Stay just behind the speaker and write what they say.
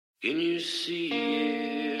Can you see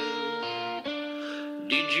it?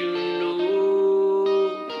 Did you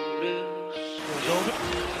notice?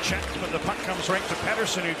 Check, but the puck comes right to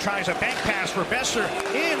Pettersson, who tries a bank pass for Besser.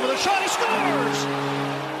 In with a shot, he scores!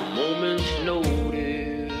 A moment's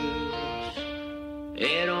notice.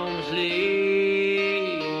 At arm's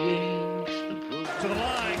length. To the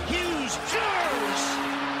line, Hughes scores!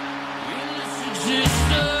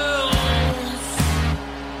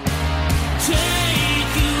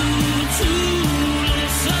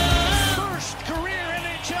 First career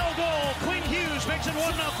NHL goal. Quinn Hughes makes it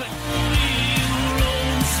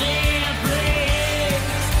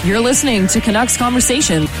 1-0. You're listening to Canucks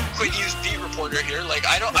Conversation. Quinn Hughes, beat reporter here. Like,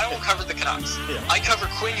 I don't cover the Canucks. Yeah. I cover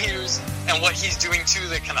Quinn Hughes and what he's doing to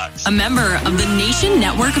the Canucks. A member of the Nation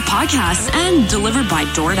Network of Podcasts and delivered by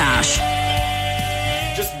DoorDash.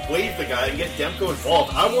 Just wave the guy and get Demko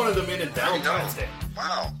involved. I wanted them in Valentine's Day.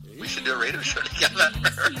 Wow. We should do a radio show together.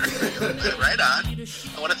 Right on.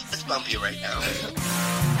 I want to fist bump you right now.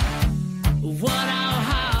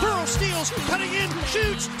 Thurl steals, cutting in,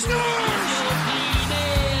 shoots, scores!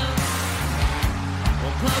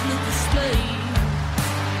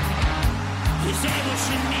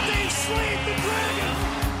 They slayed the dragon!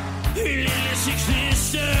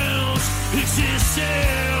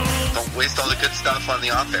 Don't waste all the good stuff on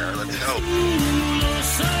the off air. Let's go.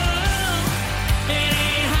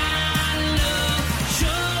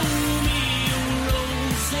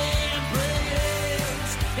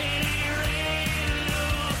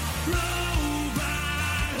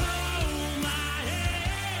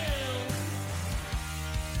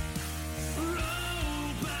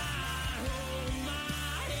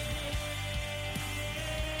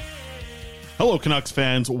 Hello, Canucks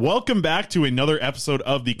fans. Welcome back to another episode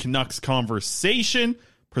of the Canucks Conversation,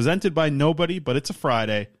 presented by nobody, but it's a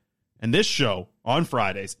Friday. And this show on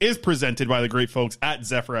Fridays is presented by the great folks at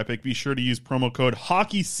Zephyr Epic. Be sure to use promo code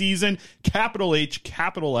Hockey Season, capital H,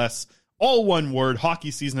 capital S, all one word,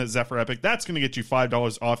 Hockey Season at Zephyr Epic. That's going to get you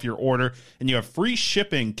 $5 off your order, and you have free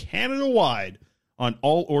shipping Canada-wide on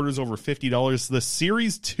all orders over $50. The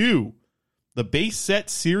Series 2. The base set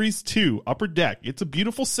Series 2, Upper Deck. It's a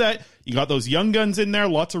beautiful set. You got those young guns in there,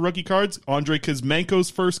 lots of rookie cards. Andrei Kuzmenko's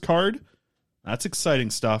first card. That's exciting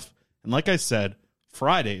stuff. And like I said,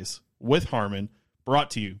 Fridays with Harmon,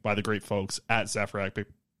 brought to you by the great folks at Zephyr Epic.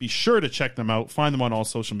 Be sure to check them out. Find them on all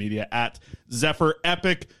social media at Zephyr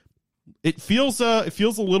Epic. It feels a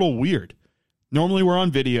little weird. Normally we're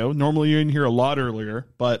on video. Normally you're in here a lot earlier.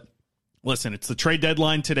 But listen, it's the trade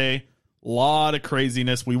deadline today. A lot of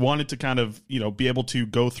craziness. We wanted to kind of, be able to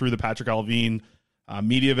go through the Patrick Allvin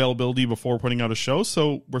media availability before putting out a show.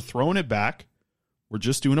 So we're throwing it back. We're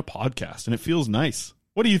just doing a podcast, and it feels nice.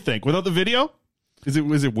 What do you think? Without the video?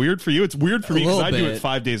 Was it weird for you? It's weird for me because I do it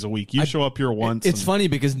 5 days a week. You show up here once. It's funny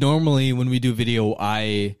because normally when we do video,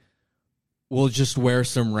 I will just wear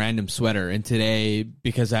some random sweater. And today,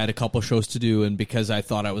 because I had a couple shows to do and because I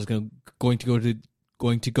thought I was going to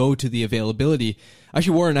go to the availability, I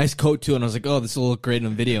actually wore a nice coat too, and I was like, oh, this will look great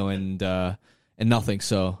on video, and nothing.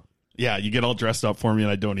 So yeah, you get all dressed up for me,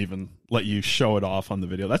 and I don't even let you show it off on the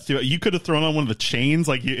video. That's you could have thrown on one of the chains,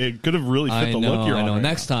 like it could have really fit the look you're on. I know. Right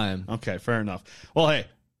Next time. Okay, fair enough. Well, hey,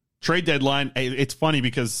 trade deadline. It's funny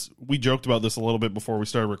because we joked about this a little bit before we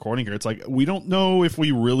started recording here. It's like we don't know if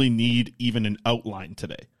we really need even an outline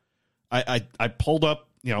today. I pulled up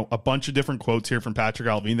a bunch of different quotes here from Patrick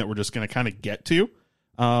Allvin that we're just going to kind of get to.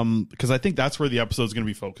 Because I think that's where the episode is going to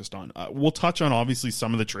be focused on. We'll touch on, obviously,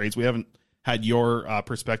 some of the trades. We haven't had your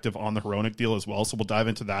perspective on the Hronek deal as well, so we'll dive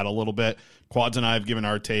into that a little bit. Quads and I have given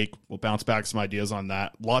our take. We'll bounce back some ideas on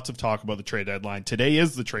that. Lots of talk about the trade deadline. Today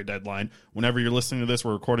is the trade deadline. Whenever you're listening to this,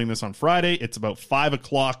 we're recording this on Friday. It's about 5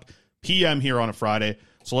 o'clock p.m. here on a Friday.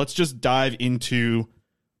 So let's just dive into,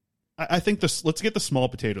 let's get the small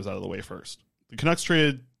potatoes out of the way first. The Canucks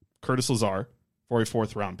traded Curtis Lazar for a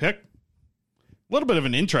 4th-round pick. A little bit of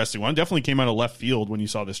an interesting one. Definitely came out of left field when you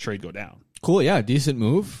saw this trade go down. Cool, yeah, decent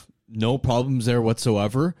move. No problems there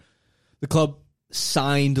whatsoever. The club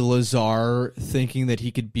signed Lazar thinking that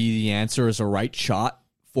he could be the answer as a right shot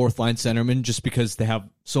 4th-line centerman just because they have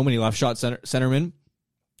so many left shot centermen.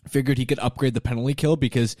 Figured he could upgrade the penalty kill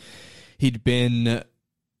because he'd been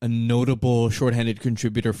a notable shorthanded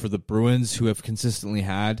contributor for the Bruins, who have consistently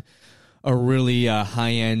had a really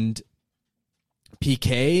high-end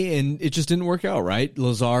PK, and it just didn't work out, right?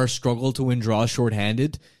 Lazar struggled to win draws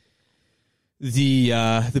shorthanded. The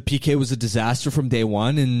PK was a disaster from day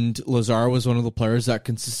one, and Lazar was one of the players that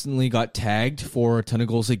consistently got tagged for a ton of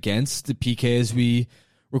goals against. The PK, as we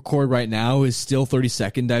record right now, is still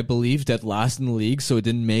 32nd, I believe, dead last in the league, so it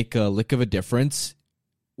didn't make a lick of a difference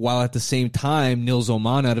while at the same time, Nils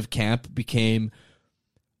Oman out of camp became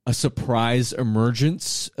a surprise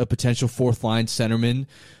emergence, a potential fourth-line centerman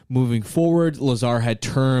moving forward. Lazar had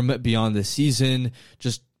term beyond the season,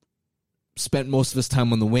 just spent most of his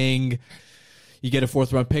time on the wing. You get a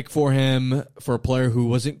fourth-round pick for him, for a player who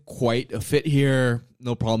wasn't quite a fit here.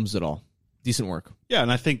 No problems at all. Decent work. Yeah,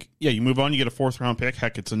 and I think, you move on, you get a fourth-round pick.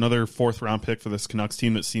 Heck, it's another fourth-round pick for this Canucks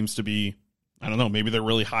team that seems to be, I don't know, maybe they're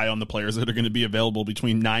really high on the players that are going to be available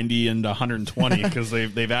between 90 and 120 because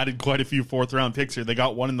they've added quite a few fourth-round picks here. They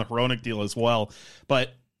got one in the Hronek deal as well.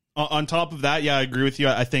 But on top of that, I agree with you.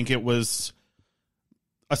 I think it was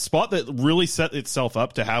a spot that really set itself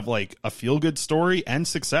up to have like a feel-good story and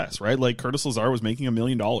success, right? Like Curtis Lazar was making $1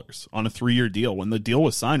 million on a 3-year deal. When the deal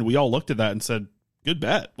was signed, we all looked at that and said, good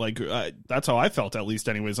bet. Like that's how I felt, at least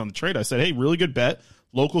anyways, on the trade. I said, hey, really good bet.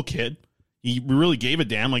 Local kid. He really gave a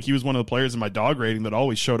damn. Like he was one of the players in my dog rating that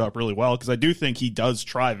always showed up really well because I do think he does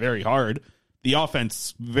try very hard. The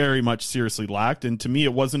offense very much seriously lacked. And to me,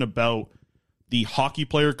 it wasn't about the hockey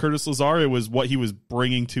player Curtis Lazar. It was what he was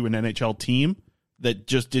bringing to an NHL team that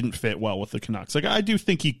just didn't fit well with the Canucks. Like I do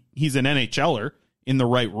think he's an NHLer in the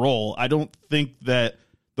right role. I don't think that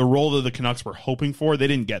the role that the Canucks were hoping for, they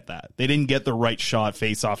didn't get that. They didn't get the right shot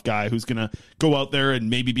face-off guy who's going to go out there and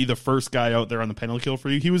maybe be the first guy out there on the penalty kill for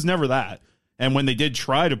you. He was never that. And when they did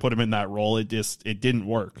try to put him in that role, it didn't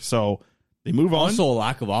work. So they move on. Also a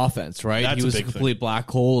lack of offense, right? That's he was a a big complete black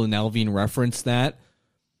hole, and Alvin referenced that.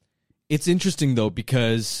 It's interesting, though,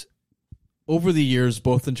 because over the years,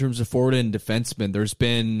 both in terms of forward and defenseman, there's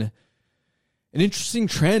been an interesting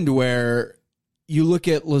trend where you look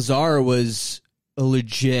at Lazar was a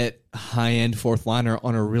legit high-end fourth liner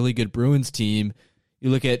on a really good Bruins team. You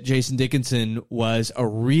look at Jason Dickinson was a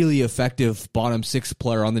really effective bottom six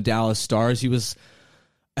player on the Dallas Stars. He was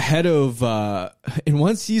ahead of, in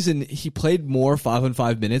one season, he played more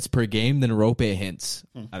 5-on-5 minutes per game than Rope Hintz.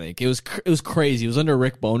 I think it was crazy. It was under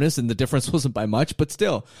Rick Bowness, and the difference wasn't by much, but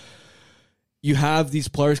still. You have these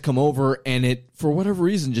players come over, and it, for whatever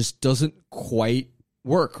reason, just doesn't quite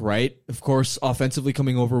work, right? Of course, offensively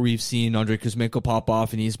coming over, we've seen Andrei Kuzmenko pop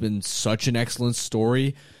off, and he's been such an excellent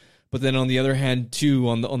story. But then on the other hand, too,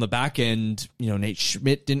 on the back end, Nate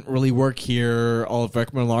Schmidt didn't really work here. Oliver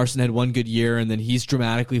Ekman-Larsson had one good year, and then he's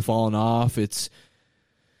dramatically fallen off.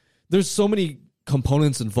 There's so many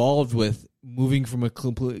components involved with moving from a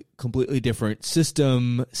completely different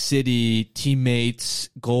system, city, teammates,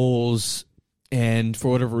 goals. And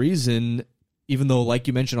for whatever reason, even though, like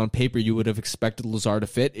you mentioned, on paper, you would have expected Lazar to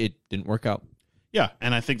fit, it didn't work out. Yeah,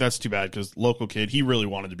 and I think that's too bad because local kid, he really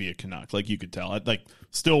wanted to be a Canuck. Like you could tell. Like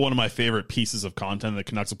still one of my favorite pieces of content that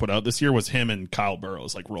Canucks have put out this year was him and Kyle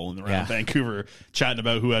Burrows like rolling around Vancouver, chatting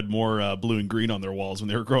about who had more blue and green on their walls when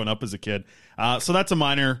they were growing up as a kid. So that's a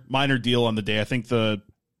minor deal on the day. I think the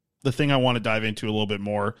thing I want to dive into a little bit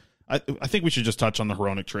more, I think we should just touch on the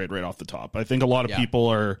Hronek trade right off the top. I think a lot of people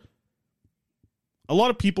are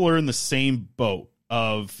in the same boat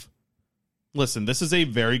of, listen, this is a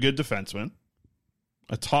very good defenseman,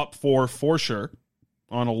 a top 4 for sure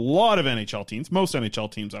on a lot of NHL teams, most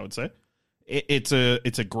NHL teams, I would say. It's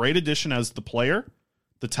a great addition as the player.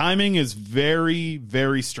 The timing is very,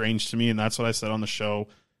 very strange to me, and that's what I said on the show.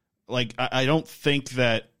 Like, I don't think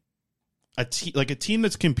that a team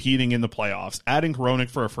that's competing in the playoffs, adding Hronek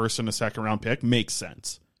for a first and a second round pick makes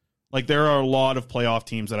sense. Like, there are a lot of playoff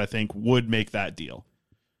teams that I think would make that deal.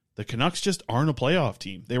 The Canucks just aren't a playoff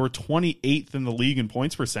team. They were 28th in the league in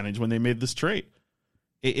points percentage when they made this trade.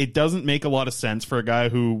 It doesn't make a lot of sense for a guy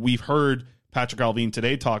who we've heard Patrick Allvin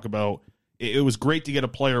today talk about. It was great to get a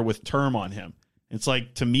player with term on him. It's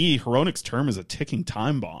like, to me, Hronek's term is a ticking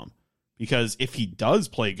time bomb because if he does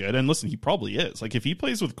play good, and listen, he probably is. Like, if he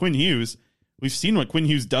plays with Quinn Hughes, we've seen what Quinn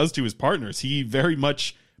Hughes does to his partners. He very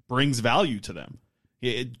much brings value to them.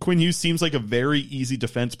 Quinn Hughes seems like a very easy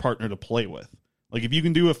defense partner to play with. Like, if you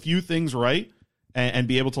can do a few things right and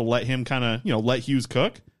be able to let him kind of, let Hughes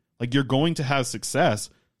cook, like, you're going to have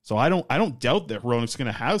success. So I don't doubt that Hronek's going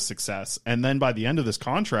to have success. And then by the end of this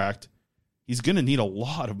contract, he's going to need a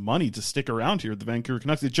lot of money to stick around here at the Vancouver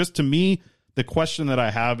Canucks. It's just, to me, the question that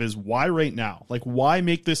I have is why right now? Like, why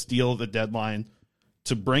make this deal at the deadline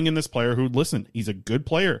to bring in this player who, listen, he's a good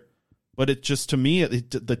player. But it just, to me,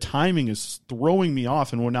 the timing is throwing me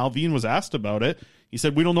off. And when Allvin was asked about it, he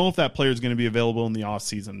said, we don't know if that player is going to be available in the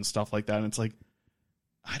offseason and stuff like that. And it's like,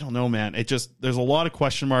 I don't know, man. There's a lot of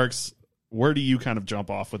question marks. Where do you kind of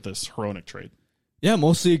jump off with this Hronek trade? Yeah,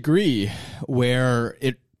 mostly agree. Where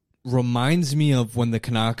it reminds me of when the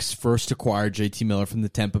Canucks first acquired JT Miller from the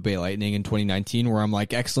Tampa Bay Lightning in 2019, where I'm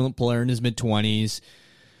like, excellent player in his mid-20s.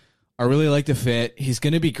 I really like the fit. He's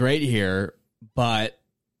going to be great here, but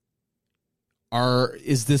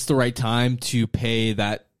is this the right time to pay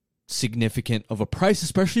that significant of a price,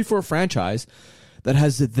 especially for a franchise that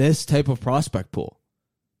has this type of prospect pool?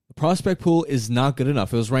 The prospect pool is not good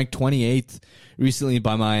enough. It was ranked 28th recently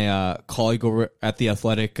by my colleague over at The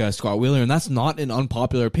Athletic, Scott Wheeler, and that's not an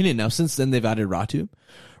unpopular opinion. Now, since then, they've added Ratu,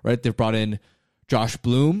 right? They've brought in Josh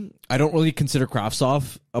Bloom. I don't really consider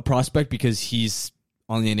Kravtsov a prospect because he's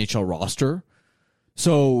on the NHL roster.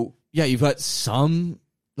 So, yeah, you've got some,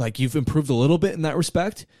 like, you've improved a little bit in that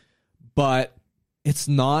respect, but it's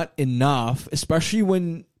not enough, especially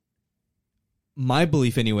when my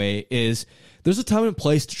belief anyway is there's a time and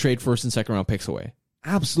place to trade first and second round picks away.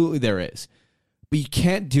 Absolutely there is. But you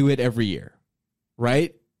can't do it every year,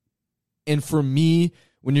 right? And for me,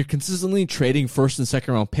 when you're consistently trading first and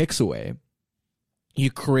second round picks away, you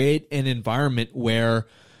create an environment where,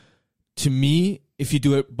 to me, if you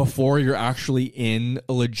do it before you're actually in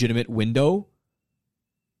a legitimate window,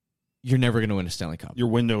 you're never going to win a Stanley Cup. Your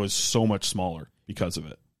window is so much smaller because of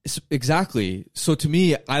it. Exactly. So to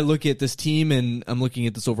me, I look at this team and I'm looking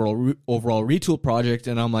at this overall retool project,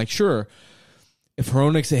 and I'm like, sure, if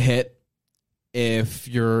Hronek's a hit, if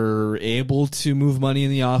you're able to move money in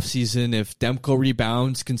the offseason, if Demko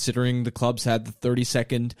rebounds, considering the clubs had the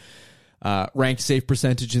 32nd ranked save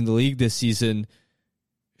percentage in the league this season,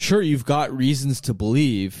 sure, you've got reasons to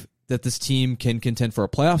believe that this team can contend for a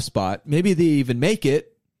playoff spot. Maybe they even make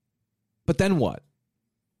it, but then what?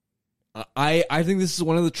 I think this is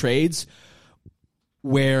one of the trades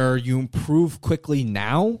where you improve quickly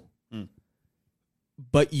now,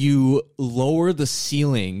 but you lower the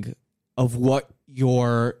ceiling of what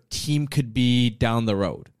your team could be down the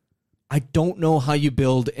road. I don't know how you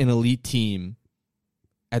build an elite team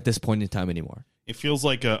at this point in time anymore. It feels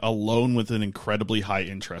like a loan with an incredibly high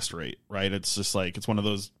interest rate, right? It's just like, it's one of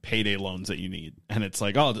those payday loans that you need. And it's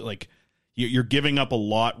like, oh, like you're giving up a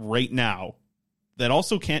lot right now that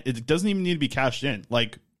also it doesn't even need to be cashed in.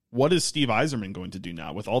 Like, what is Steve Yzerman going to do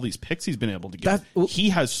now with all these picks he's been able to get? He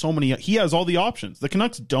has all the options. The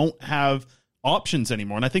Canucks don't have options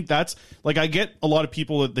anymore. And I think that's, like, I get a lot of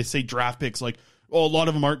people that they say draft picks, like, oh, a lot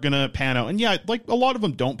of them aren't going to pan out. And yeah, like, a lot of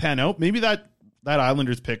them don't pan out. Maybe that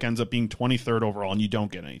Islanders pick ends up being 23rd overall and you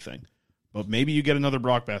don't get anything. But maybe you get another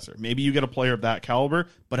Brock Besser. Maybe you get a player of that caliber,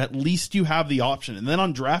 but at least you have the option. And then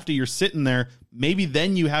on draft day, you're sitting there. Maybe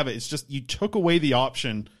then you have it. It's just you took away the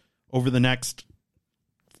option over the next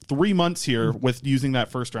 3 months here with using that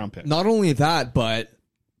first round pick. Not only that, but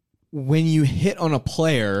when you hit on a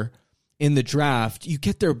player in the draft, you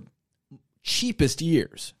get their cheapest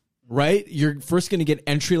years, right? You're first going to get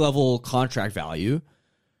entry-level contract value.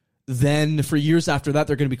 Then for years after that,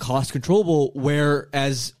 they're going to be cost controllable.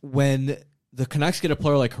 Whereas when the Canucks get a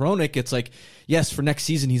player like Hronek, it's like, yes, for next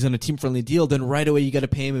season he's on a team-friendly deal. Then right away you got to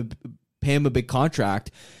pay him a big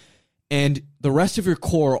contract, and the rest of your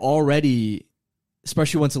core already,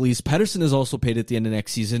 especially once Elias Pettersson is also paid at the end of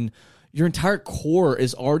next season, your entire core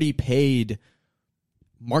is already paid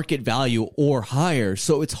market value or higher.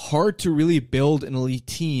 So it's hard to really build an elite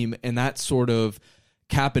team in that sort of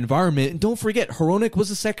cap environment. And don't forget, Hronek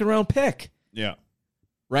was a second-round pick. Yeah.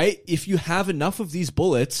 Right? If you have enough of these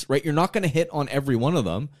bullets, right, you're not going to hit on every one of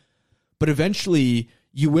them, but eventually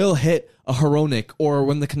you will hit a Hronek, or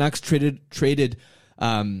when the Canucks traded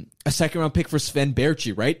a second-round pick for Sven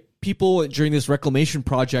Baertschi, right? People during this reclamation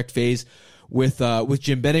project phase with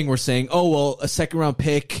Jim Benning were saying, oh, well, a second-round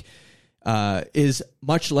pick is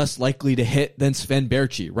much less likely to hit than Sven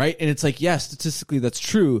Baertschi, right? And it's like, yes, statistically that's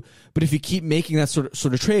true, but if you keep making that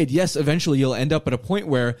sort of trade, yes, eventually you'll end up at a point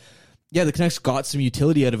where, yeah, the Canucks got some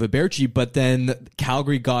utility out of a Baertschi, but then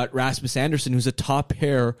Calgary got Rasmus Andersson, who's a top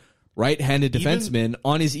pair right-handed defenseman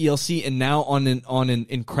on his ELC, and now on an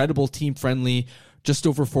incredible team-friendly, just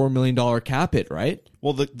over $4 million cap hit, right?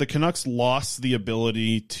 Well, the Canucks lost the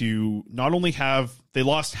ability to not only they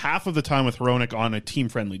lost half of the time with Hronek on a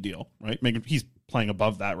team-friendly deal, right? He's playing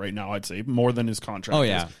above that right now, I'd say, more than his contract. Oh,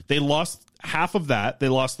 yeah. Is. They lost half of that. They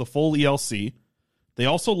lost the full ELC. They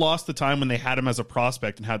also lost the time when they had him as a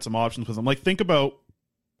prospect and had some options with him. Like, think about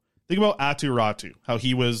Aatu Ratu, how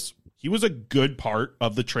he was a good part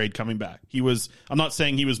of the trade coming back. I'm not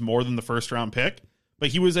saying he was more than the first-round pick, but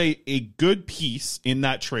he was a good piece in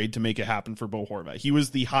that trade to make it happen for Bo Horvat. He was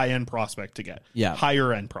the high-end prospect to get. Yeah.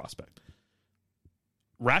 Higher-end prospect.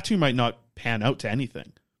 Ratu might not pan out to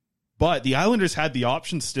anything. But the Islanders had the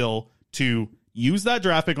option still to use that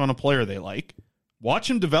draft pick on a player they like, watch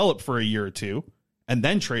him develop for a year or two, and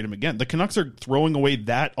then trade him again. The Canucks are throwing away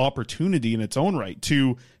that opportunity in its own right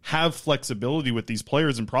to have flexibility with these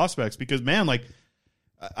players and prospects because, man, like,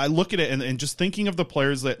 I look at it and just thinking of the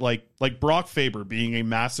players that like Brock Faber being a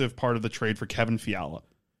massive part of the trade for Kevin Fiala,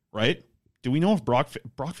 right? do we know if Brock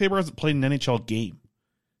Faber hasn't played an NHL game?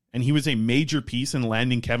 And he was a major piece in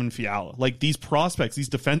landing Kevin Fiala. Like, these prospects, these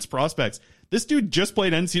defense prospects, this dude just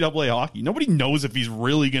played NCAA hockey. Nobody knows if he's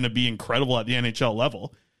really going to be incredible at the NHL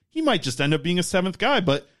level. He might just end up being a seventh guy,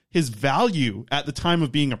 but his value at the time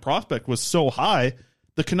of being a prospect was so high,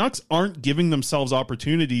 the Canucks aren't giving themselves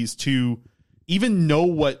opportunities to even know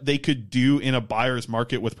what they could do in a buyer's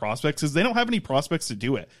market with prospects, because they don't have any prospects to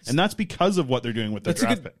do it. And that's because of what they're doing with their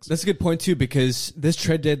draft picks. That's a good point, too, because this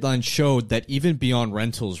trade deadline showed that even beyond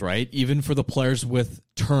rentals, right, even for the players with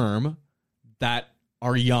term that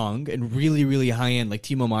are young and really, really high end, like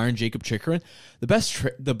Timo Meier and Jacob Chikrin,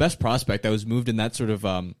 the best prospect that was moved in that sort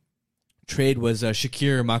of trade was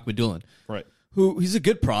Shakir Makhmadoulian. Right. Who he's a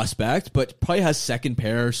good prospect, but probably has second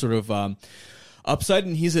pair sort of upside,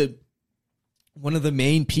 and he's one of the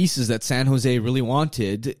main pieces that San Jose really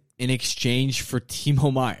wanted in exchange for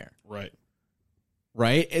Timo Meier. Right.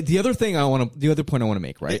 Right. The other point I want to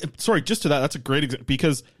make, right? Sorry, just to that, that's a great example,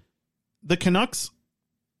 because the Canucks,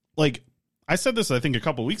 like, I said this, I think, a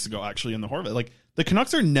couple weeks ago, actually, in the Horvat, like, the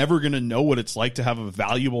Canucks are never going to know what it's like to have a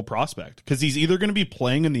valuable prospect, because he's either going to be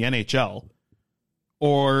playing in the NHL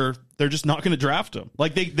or they're just not going to draft him.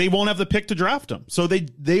 Like, they won't have the pick to draft him. So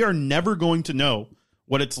they are never going to know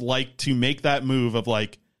what it's like to make that move of,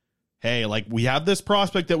 like, hey, like, we have this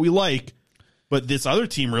prospect that we like, but this other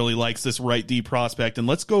team really likes this right D prospect, and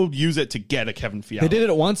let's go use it to get a Kevin Fiala. They did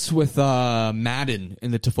it once with Madden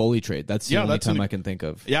in the Toffoli trade. That's the only time I can think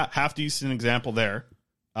of. Yeah, half decent example there.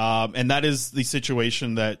 And that is the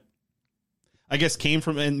situation that I guess came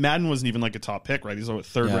from, and Madden wasn't even like a top pick, right? He's a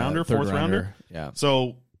third rounder, fourth rounder. Yeah.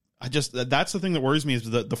 So that's the thing that worries me, is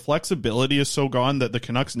that the flexibility is so gone that the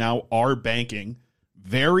Canucks now are banking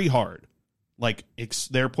very hard. Like,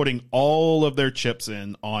 they're putting all of their chips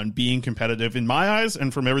in on being competitive, in my eyes,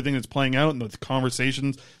 and from everything that's playing out and the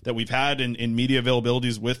conversations that we've had in media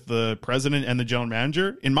availabilities with the president and the general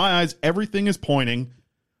manager. In my eyes, everything is pointing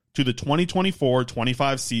to the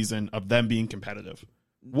 2024-25 season of them being competitive.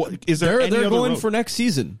 What is there? They're going for next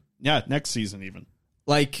season. Yeah, next season even.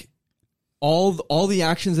 Like, all the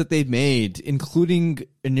actions that they've made, including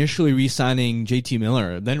initially re-signing JT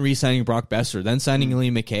Miller, then re-signing Brock Besser, then signing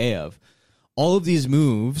Ilya Mikheyev, all of these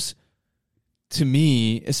moves, to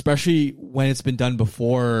me, especially when it's been done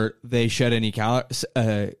before they shed any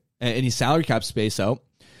salary cap space out,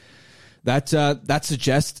 that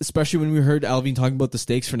suggests, especially when we heard Alvin talking about the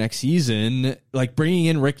stakes for next season, like bringing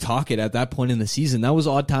in Rick Tocchet at that point in the season, that was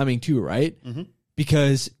odd timing too, right? Mm-hmm.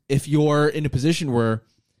 Because if you're in a position where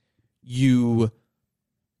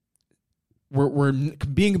we're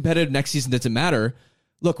being competitive next season, doesn't matter.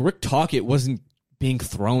 Look, Rick Tocchet wasn't being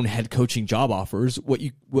thrown head coaching job offers. What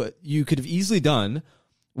you could have easily done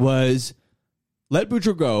was let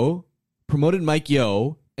Boudreau go, promoted Mike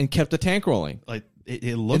Yeo, and kept the tank rolling. Like,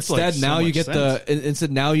 it looks instead, like so now you much get sense.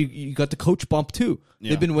 instead now you got the coach bump too.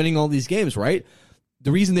 Yeah. They've been winning all these games, right?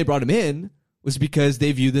 The reason they brought him in was because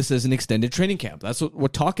they view this as an extended training camp. That's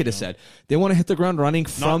what Tocchet has said. They want to hit the ground running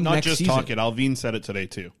from not next just season. Tocchet. Alvin said it today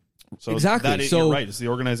too. So exactly. So you're right. It's the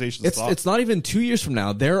organization's thought. It's not even 2 years from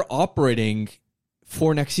now. They're operating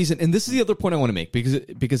for next season. And this is the other point I want to make,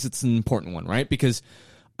 because it's an important one, right? Because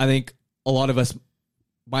I think a lot of us,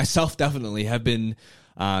 myself definitely, have been,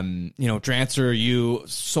 Drancer, you,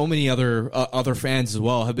 so many other fans as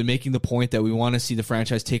well, have been making the point that we want to see the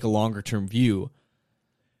franchise take a longer term view.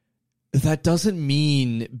 That doesn't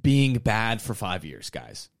mean being bad for 5 years,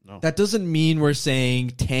 guys. No. That doesn't mean we're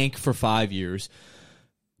saying tank for 5 years.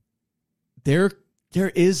 There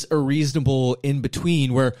is a reasonable in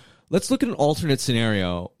between where, let's look at an alternate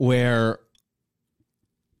scenario where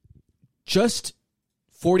just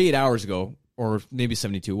 48 hours ago, or maybe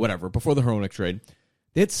 72, whatever, before the Hronek trade,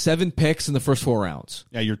 they had 7 picks in the first 4 rounds.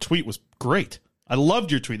 Yeah, your tweet was great. I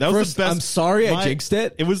loved your tweet. That was the best. I'm sorry I jinxed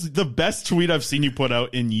it. It was the best tweet I've seen you put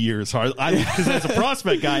out in years. Because as a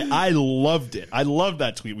prospect guy, I loved it. I loved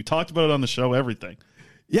that tweet. We talked about it on the show, everything.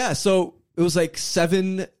 Yeah, so it was like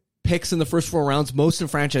 7 picks in the first 4 rounds, most in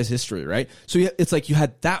franchise history, right? So it's like you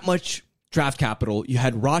had that much draft capital. You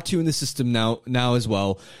had Ratu in the system now as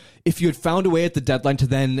well. If you had found a way at the deadline to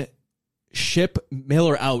then ship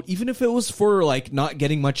Miller out, even if it was for like not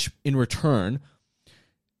getting much in return,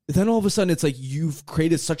 then all of a sudden it's like you've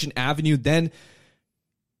created such an avenue. Then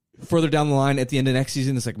further down the line at the end of next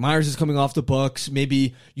season, it's like Myers is coming off the books.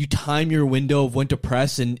 Maybe you time your window of when to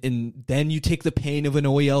press, and then you take the pain of an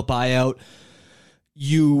OEL buyout.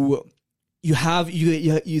 You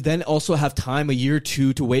then also have time, a year or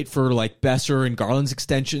two, to wait for like Besser and Garland's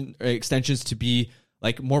extensions to be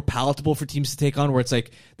like more palatable for teams to take on, where it's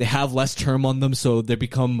like they have less term on them, so they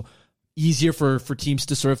become easier for teams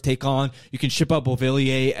to sort of take on. You can ship out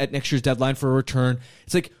Beauvillier at next year's deadline for a return.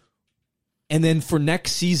 It's like, and then for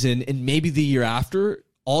next season and maybe the year after,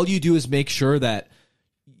 all you do is make sure that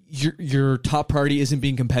your top priority isn't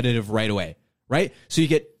being competitive right away, right? So you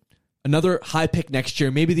get another high pick next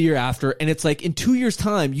year, maybe the year after, and it's like in 2 years'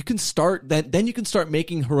 time, you can start then you can start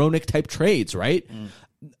making Hronek type trades, right?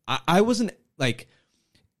 I wasn't like,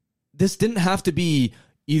 this didn't have to be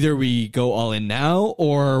either we go all in now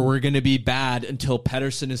or we're going to be bad until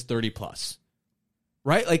Pettersson is 30 plus,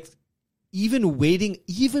 right? Like even waiting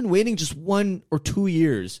just 1 or 2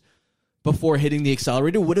 years before hitting the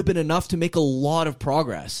accelerator would have been enough to make a lot of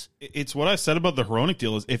progress. It's what I said about the Hronek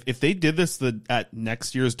deal is if they did this at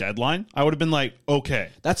next year's deadline, I would have been like, okay.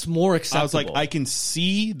 That's more acceptable. I was like, I can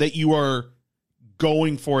see that you are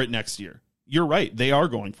going for it next year. You're right. They are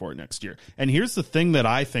going for it next year. And here's the thing that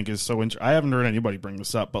I think is so interesting. I haven't heard anybody bring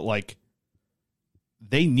this up, but like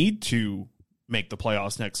they need to make the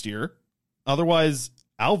playoffs next year. Otherwise,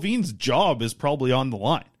 Alvin's job is probably on the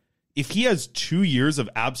line. If he has 2 years of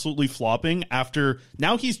absolutely flopping after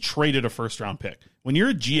now he's traded a first round pick. When you're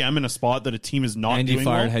a GM in a spot that a team is not and doing you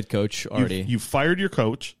fired well, head coach already. You've fired your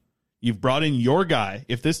coach. You've brought in your guy.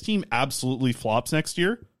 If this team absolutely flops next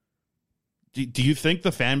year, do you think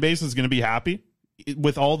the fan base is going to be happy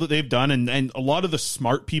with all that they've done? And a lot of the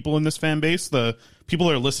smart people in this fan base, the people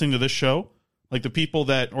that are listening to this show, like the people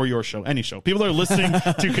that, or your show, any show, people that are listening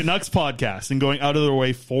to Canucks podcasts and going out of their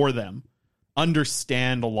way for them,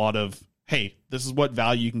 understand a lot of, hey, this is what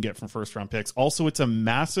value you can get from first round picks. Also, it's a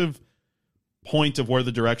massive point of where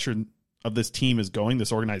the direction of this team is going,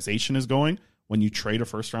 this organization is going, when you trade a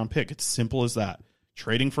first round pick. It's simple as that.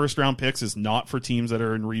 Trading first round picks is not for teams that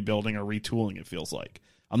are in rebuilding or retooling, it feels like.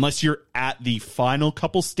 Unless you're at the final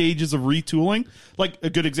couple stages of retooling. Like a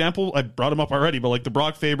good example, I brought them up already, but like the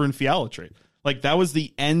Brock Faber and Fiala trade. Like that was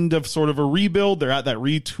the end of sort of a rebuild. They're at that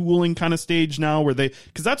retooling kind of stage now where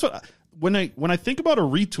because that's what, when I think about a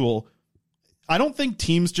retool, I don't think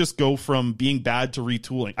teams just go from being bad to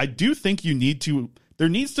retooling. I do think there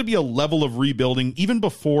needs to be a level of rebuilding even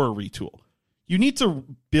before a retool. You need to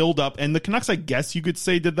build up, and the Canucks, I guess you could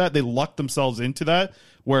say, did that. They lucked themselves into that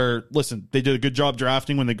where, listen, they did a good job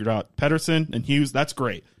drafting when they got Pettersson and Hughes. That's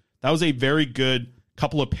great. That was a very good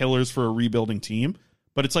couple of pillars for a rebuilding team,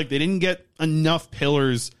 but it's like they didn't get enough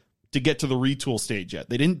pillars to get to the retool stage yet.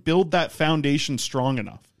 They didn't build that foundation strong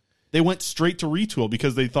enough. They went straight to retool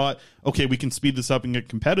because they thought, okay, we can speed this up and get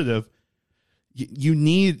competitive.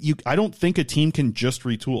 I don't think a team can just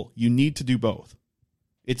retool. You need to do both.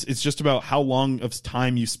 It's just about how long of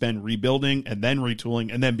time you spend rebuilding and then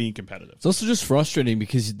retooling and then being competitive. It's also just frustrating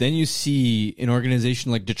because then you see an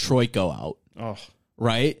organization like Detroit go out,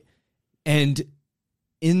 right? And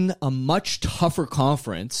in a much tougher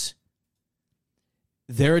conference,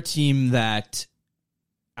 they're a team that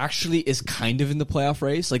actually is kind of in the playoff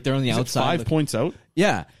race. Like they're on the outside. 5 points out?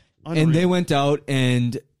 Yeah. Unreal. And they went out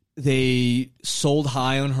and they sold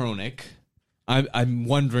high on Hronek. I'm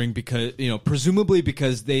wondering because, presumably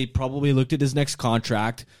because they probably looked at his next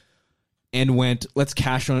contract and went, let's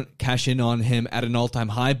cash in on him at an all-time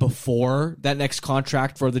high before that next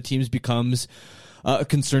contract for the teams becomes a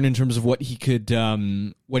concern in terms of what he could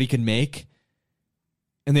make.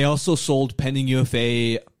 And they also sold pending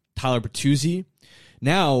UFA Tyler Bertuzzi.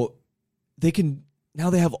 Now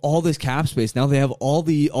they have all this cap space. Now they have all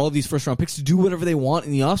these first round picks to do whatever they want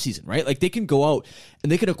in the offseason, right? Like they can go out and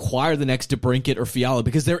they can acquire the next DeBrincat or Fiala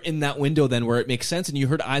because they're in that window then where it makes sense. And you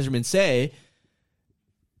heard Yzerman say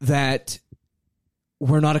that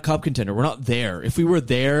we're not a cup contender. We're not there. If we were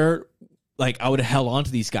there, like I would have held on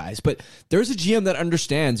to these guys. But there's a GM that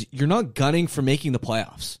understands you're not gunning for making the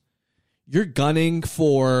playoffs. You're gunning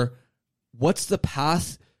for what's the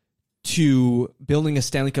path to building a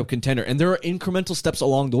Stanley Cup contender. And there are incremental steps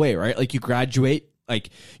along the way, right? Like you graduate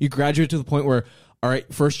to the point where, all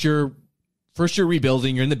right, first year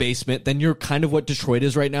rebuilding, you're in the basement, then you're kind of what Detroit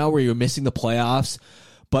is right now, where you're missing the playoffs,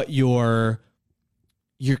 but you're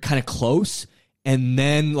kind of close. And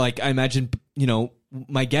then like I imagine,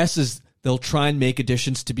 my guess is they'll try and make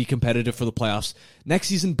additions to be competitive for the playoffs next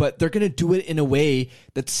season, but they're going to do it in a way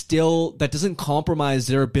that doesn't compromise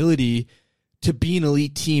their ability to be an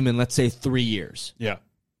elite team in, let's say, 3 years. Yeah.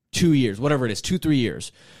 2 years, whatever it is, 2-3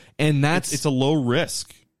 years. And it's a low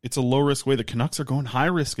risk. It's a low risk way. The Canucks are going high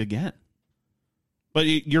risk again. But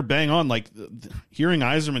you're bang on. Like hearing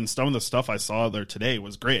Yzerman, some of the stuff I saw there today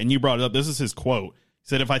was great. And you brought it up. This is his quote. He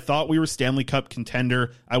said, if I thought we were Stanley Cup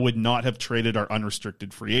contender, I would not have traded our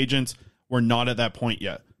unrestricted free agents. We're not at that point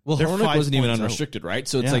yet. Well, Hronek wasn't even unrestricted, right?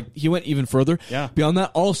 So it's like he went even further. Yeah. Beyond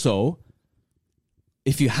that, also,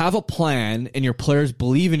 if you have a plan and your players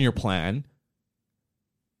believe in your plan,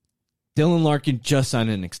 Dylan Larkin just signed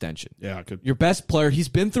an extension. Yeah, good. Your best player. He's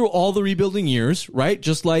been through all the rebuilding years, right?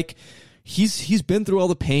 Just like he's been through all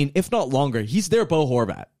the pain, if not longer. He's their Bo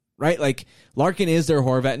Horvat, right? Like Larkin is their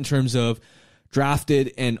Horvat in terms of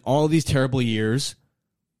drafted and all these terrible years.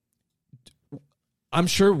 I'm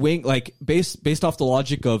sure Wing, like based off the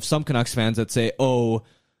logic of some Canucks fans that say, oh,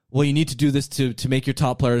 well, you need to do this to make your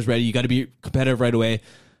top players ready. You got to be competitive right away.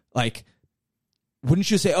 Like,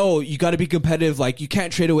 wouldn't you say, oh, you got to be competitive? Like, you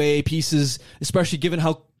can't trade away pieces, especially given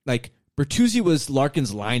how, like, Bertuzzi was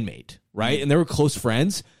Larkin's line mate, right? And they were close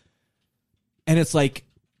friends. And it's like,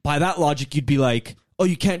 by that logic, you'd be like, oh,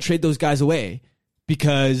 you can't trade those guys away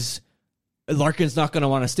because Larkin's not going to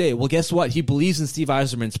want to stay. Well, guess what? He believes in Steve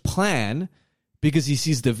Yzerman's plan because he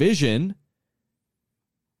sees the vision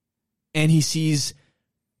and he sees,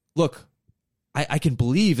 look, I can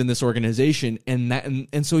believe in this organization,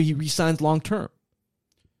 and so he resigns long term.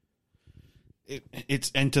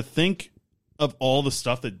 And to think of all the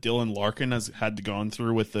stuff that Dylan Larkin has had to go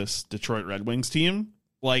through with this Detroit Red Wings team,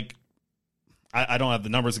 like I don't have the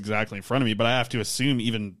numbers exactly in front of me, but I have to assume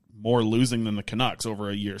even more losing than the Canucks over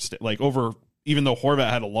a year. Even though Horvat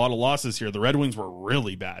had a lot of losses here, the Red Wings were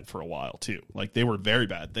really bad for a while too. Like they were very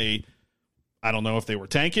bad. I don't know if they were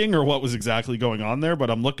tanking or what was exactly going on there,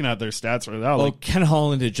 but I'm looking at their stats right now. Well, Ken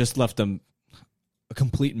Holland had just left them a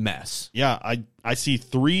complete mess. Yeah, I see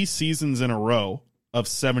 3 seasons in a row of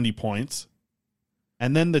 70 points,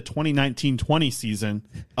 and then the 2019-20 season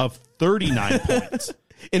of 39 points.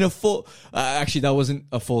 In a full... actually, that wasn't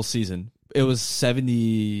a full season. It was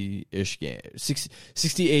 70-ish games.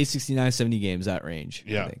 68, 69, 70 games, that range.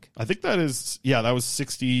 Yeah. I think that is... Yeah, that was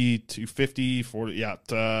 60 to 50, 40...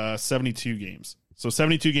 Yeah, 72 games. So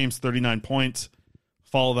 72 games, 39 points.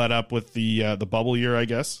 Follow that up with the bubble year, I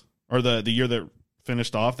guess. Or the year that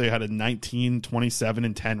finished off. They had a 19, 27,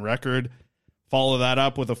 and 10 record. Follow that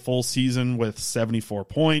up with a full season with 74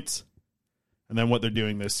 points. And then what they're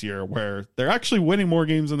doing this year, where they're actually winning more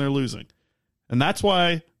games than they're losing. And that's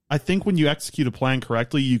why... I think when you execute a plan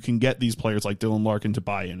correctly, you can get these players like Dylan Larkin to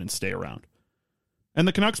buy in and stay around. And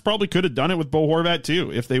the Canucks probably could have done it with Bo Horvat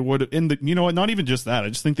too, if they would. You know what? Not even just that. I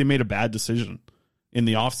just think they made a bad decision in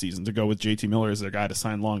the offseason to go with JT Miller as their guy to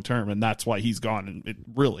sign long term, and that's why he's gone. And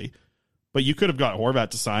but you could have got Horvat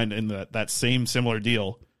to sign in that same similar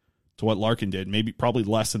deal to what Larkin did, maybe probably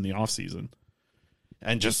less in the offseason.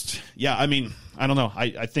 And just I mean, I don't know.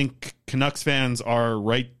 I think Canucks fans are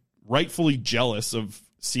rightfully jealous of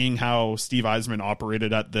seeing how Steve Yzerman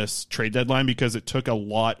operated at this trade deadline, because it took a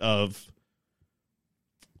lot of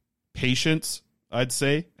patience, I'd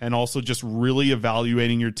say, and also just really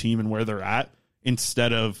evaluating your team and where they're at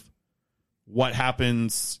instead of what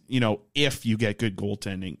happens, if you get good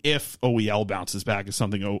goaltending, if OEL bounces back is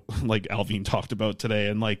something like Alvin talked about today.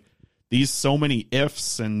 And like these so many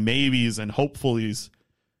ifs and maybes and hopefullys.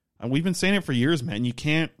 And we've been saying it for years, man. You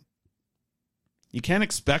can't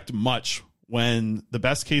expect much when the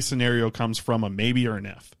best case scenario comes from a maybe or an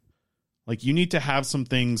if. Like you need to have some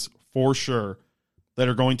things for sure that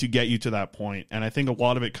are going to get you to that point. And I think a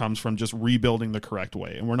lot of it comes from just rebuilding the correct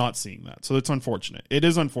way. And we're not seeing that. So it's unfortunate. It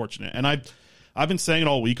is unfortunate. And I've been saying it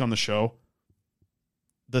all week on the show.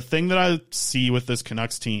 The thing that I see with this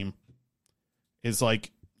Canucks team is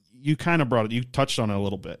like, you kind of brought it, you touched on it a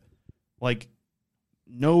little bit. Like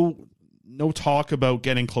no talk about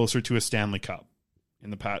getting closer to a Stanley Cup. In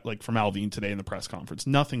the past, like from Alvin today in the press conference,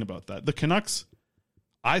 nothing about that. The Canucks,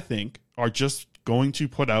 I think, are just going to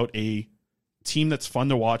put out a team that's fun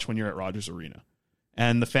to watch when you're at Rogers Arena.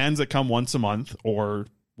 And the fans that come once a month or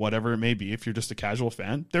whatever it may be, if you're just a casual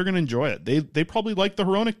fan, they're going to enjoy it. They probably like the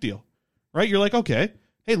Hronek deal, right? You're like, okay,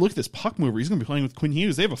 hey, look at this puck mover. He's going to be playing with Quinn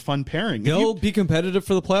Hughes. They have a fun pairing. They'll be competitive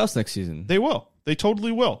for the playoffs next season. They will. They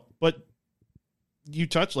totally will. But you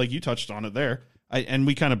touched on it there. And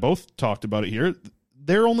we kind of both talked about it here.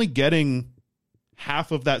 They're only getting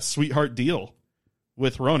half of that sweetheart deal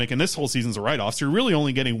with Hronek, and this whole season's a write-off, so you're really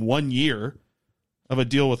only getting 1 year of a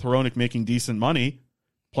deal with Hronek making decent money,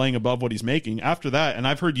 playing above what he's making. After that, and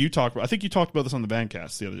I've heard you talk about, I think you talked about this on the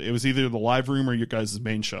Vancast the other day. It was either the live room or your guys'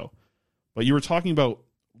 main show. But you were talking about,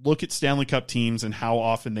 look at Stanley Cup teams and how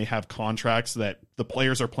often they have contracts that the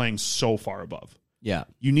players are playing so far above. Yeah.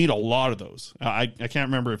 You need a lot of those. I can't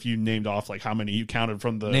remember if you named off like how many you counted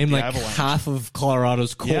from the Avalanche. Half of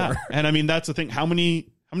Colorado's core. Yeah. And I mean, that's the thing. How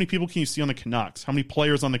many people can you see on the Canucks? How many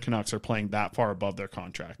players on the Canucks are playing that far above their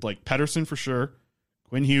contract? Like Pettersson for sure.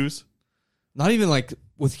 Quinn Hughes. Not even like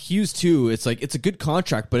with Hughes too. It's like, it's a good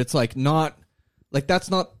contract, but it's like not like,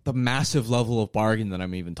 that's not the massive level of bargain that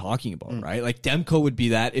I'm even talking about, right? Like Demko would be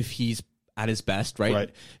that if he's at his best, right? Right.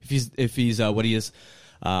 If he's what he is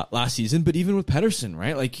last season, but even with Pettersson,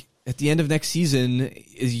 right? Like at the end of next season,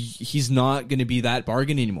 he's not going to be that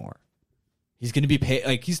bargain anymore. He's going to be paid,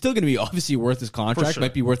 like he's still going to be obviously worth his contract, sure.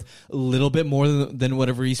 might be worth a little bit more than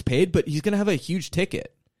whatever he's paid, but he's going to have a huge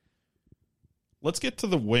ticket. Let's get to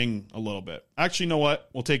the wing a little bit. Actually, you know what?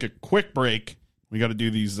 We'll take a quick break. We got to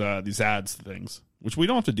do these ads things, which we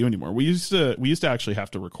don't have to do anymore. We used to actually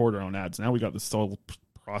have to record our own ads. Now we got this whole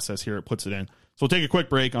process here. It puts it in. So we'll take a quick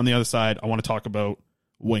break. On the other side, I want to talk about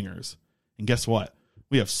wingers. And guess what?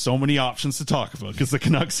 We have so many options to talk about because the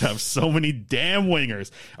Canucks have so many damn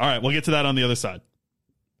wingers. All right, we'll get to that on the other side.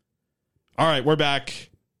 All right, we're back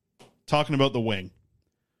talking about the wing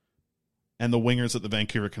and the wingers that the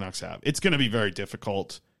Vancouver Canucks have. It's going to be very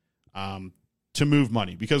difficult to move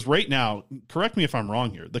money because right now, correct me if I'm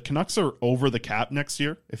wrong here, the Canucks are over the cap next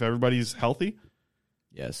year if everybody's healthy.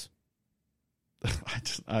 Yes.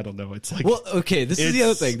 I don't know. It's like, well, okay, this is the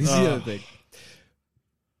other thing.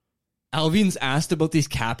 Alvin's asked about these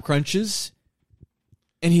cap crunches,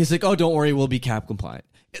 and he's like, oh, don't worry, we'll be cap compliant.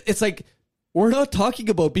 It's like, we're not talking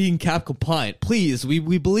about being cap compliant. Please, we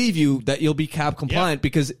believe you that you'll be cap compliant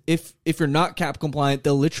because if you're not cap compliant,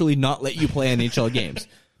 they'll literally not let you play NHL games.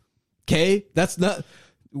 Okay?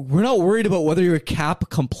 We're not worried about whether you're cap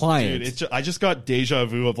compliant. Dude, I just got deja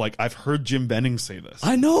vu of like, I've heard Jim Benning say this.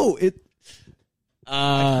 I know.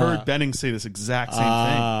 I've heard Benning say this exact same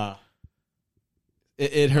thing.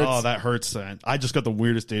 It hurts. Oh, that hurts. Then I just got the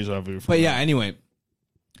weirdest deja vu. But yeah, anyway,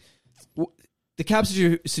 the cap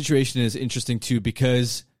situation is interesting too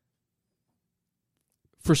because,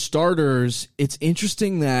 for starters, it's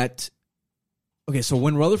interesting that so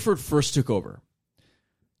when Rutherford first took over,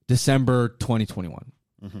 December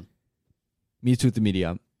 2021, meets with the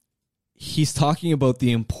media, he's talking about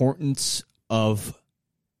the importance of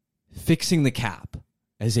fixing the cap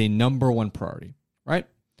as a number one priority, right?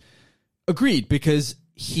 Agreed, because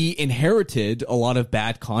he inherited a lot of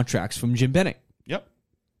bad contracts from Jim Benning. Yep.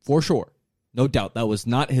 For sure. No doubt. That was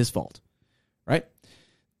not his fault. Right?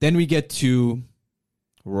 Then we get to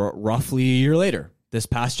roughly a year later, this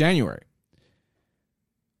past January.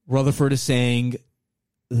 Rutherford is saying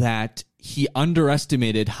that he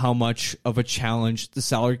underestimated how much of a challenge the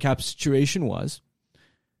salary cap situation was,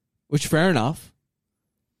 which fair enough.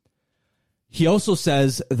 He also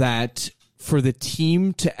says that for the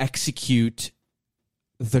team to execute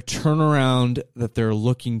the turnaround that they're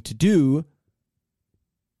looking to do,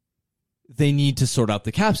 they need to sort out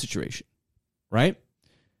the cap situation, right?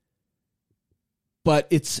 But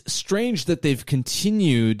it's strange that they've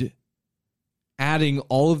continued adding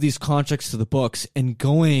all of these contracts to the books and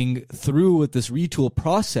going through with this retool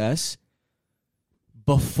process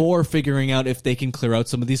before figuring out if they can clear out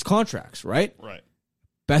some of these contracts, right? Right.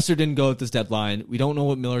 Besser didn't go at this deadline. We don't know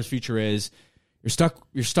what Miller's future is.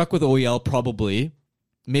 You're stuck with OEL probably.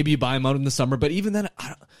 Maybe you buy him out in the summer, but even then,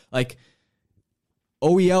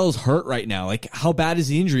 OEL's hurt right now. Like, how bad is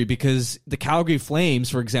the injury? Because the Calgary Flames,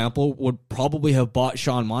 for example, would probably have bought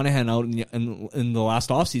Sean Monahan out in the last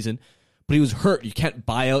offseason, but he was hurt. You can't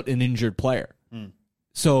buy out an injured player.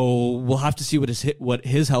 So we'll have to see what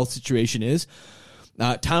his health situation is.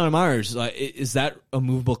 Tyler Myers, is that a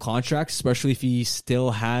movable contract, especially if he still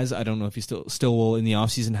has, I don't know if he still will in the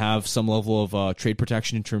offseason have some level of trade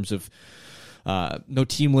protection in terms of no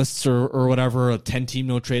team lists or whatever, a 10-team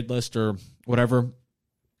no trade list or whatever.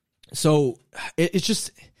 So it's just,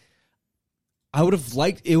 it would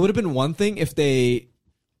have been one thing if they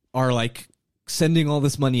are like sending all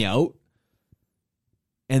this money out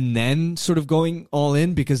and then sort of going all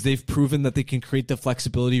in because they've proven that they can create the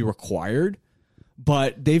flexibility required.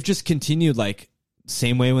 But they've just continued like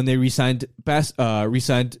same way when they re-signed Besser,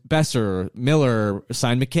 Miller,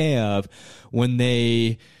 signed Mikheyev, when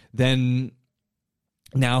they then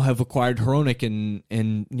now have acquired Hronek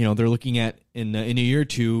and they're looking at in a year or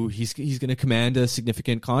two he's going to command a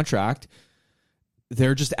significant contract.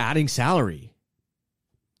 They're just adding salary.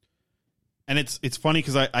 And it's funny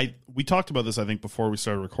because we talked about this I think before we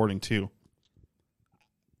started recording too.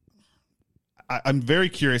 I'm very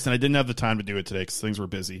curious, and I didn't have the time to do it today because things were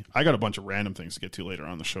busy. I got a bunch of random things to get to later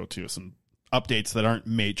on the show, too. Some updates that aren't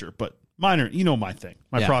major, but minor. You know my thing.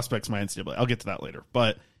 My prospects, my NCAA. I'll get to that later.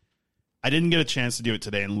 But I didn't get a chance to do it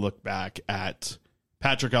today and look back at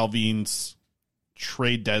Patrick Allvin's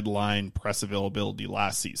trade deadline press availability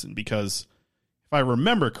last season because if I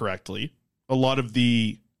remember correctly, a lot of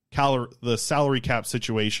the salary cap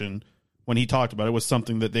situation when he talked about it was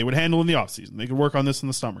something that they would handle in the offseason. They could work on this in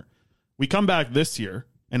the summer. We come back this year,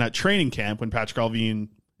 and at training camp, when Patrick Allvin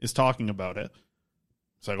is talking about it,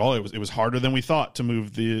 it's like, it was harder than we thought to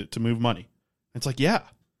move money. It's like, yeah,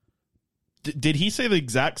 Did he say the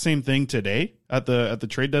exact same thing today at the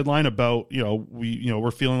trade deadline about,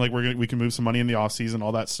 we're feeling like we can move some money in the offseason,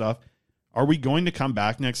 all that stuff? Are we going to come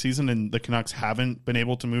back next season and the Canucks haven't been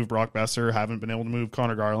able to move Brock Besser, haven't been able to move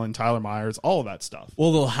Connor Garland, Tyler Myers, all of that stuff?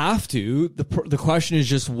 Well, they'll have to. The question is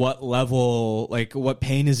just what level, like what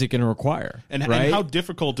pain is it going to require? And right? how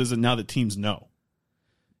difficult is it now that teams know?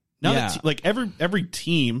 Now that like every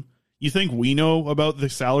team, you think we know about the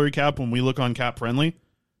salary cap when we look on Cap Friendly?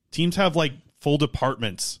 Teams have like full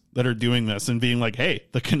departments that are doing this and being like, hey,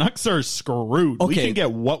 the Canucks are screwed. Okay. We can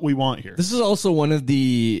get what we want here. This is also one of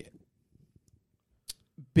the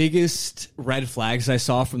biggest red flags I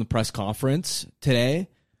saw from the press conference today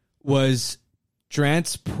was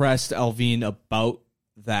Drance pressed Alvin about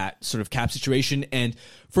that sort of cap situation. And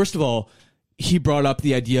first of all, he brought up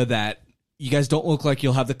the idea that you guys don't look like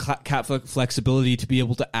you'll have the cap flexibility to be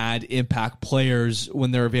able to add impact players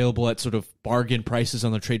when they're available at sort of bargain prices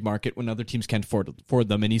on the trade market when other teams can't afford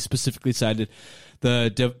them. And he specifically cited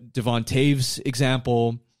the Devon Taves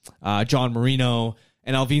example, John Marino.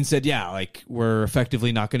 And Alvin said, yeah, like we're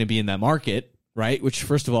effectively not going to be in that market, right? Which,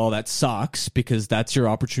 first of all, that sucks because that's your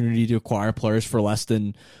opportunity to acquire players for less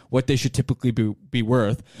than what they should typically be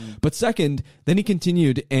worth. But second, then he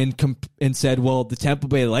continued and said, well, the Tampa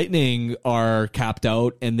Bay Lightning are capped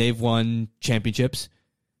out and they've won championships.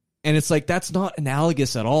 And it's like, that's not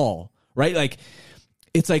analogous at all, right? Like,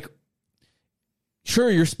 it's like, sure,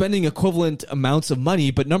 you're spending equivalent amounts of money,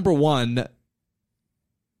 but number one,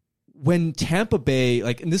 when Tampa Bay,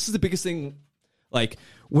 like, and this is the biggest thing, like,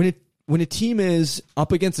 when a team is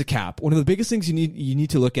up against a cap, one of the biggest things you need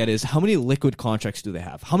to look at is how many liquid contracts do they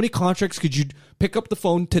have? How many contracts could you pick up the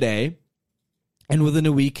phone today and within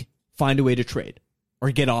a week find a way to trade or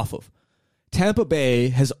get off of? Tampa Bay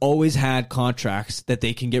has always had contracts that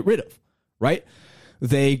they can get rid of, right?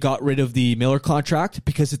 They got rid of the Miller contract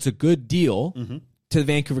because it's a good deal to the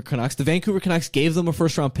Vancouver Canucks. The Vancouver Canucks gave them a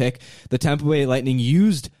first-round pick. The Tampa Bay Lightning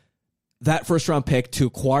used that first-round pick to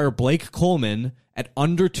acquire Blake Coleman at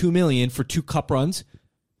under $2 million for 2 cup runs.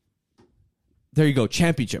 There you go,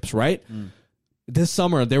 championships, right? This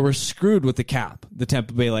summer, they were screwed with the cap, the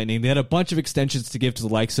Tampa Bay Lightning. They had a bunch of extensions to give to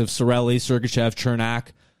the likes of Cirelli, Sergachev, Chernak.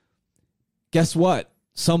 Guess what?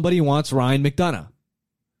 Somebody wants Ryan McDonough.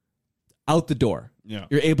 Out the door. Yeah.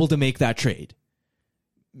 You're able to make that trade.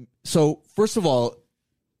 So, first of all,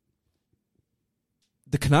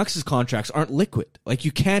 the Canucks' contracts aren't liquid. Like,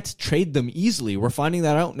 you can't trade them easily. We're finding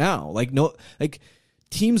that out now.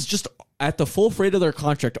 Teams just at the full freight of their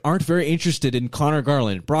contract aren't very interested in Connor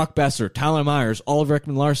Garland, Brock Besser, Tyler Myers, Oliver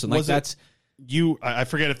Ekman-Larsson. I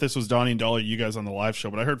forget if this was Donnie and Dolly, you guys on the live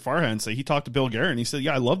show, but I heard Farhan say he talked to Bill Guerin and he said,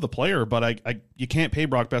 yeah, I love the player, but you can't pay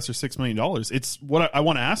Brock Besser $6 million. It's what I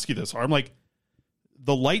want to ask you this, Harm. Like,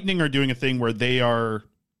 the Lightning are doing a thing where they are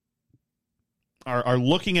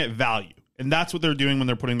looking at value. And that's what they're doing when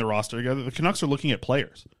they're putting the roster together. The Canucks are looking at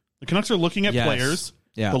players. The Canucks are looking at players.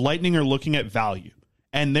 Yeah. The Lightning are looking at value.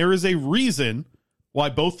 And there is a reason why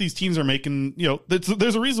both these teams are making,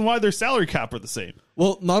 there's a reason why their salary cap are the same.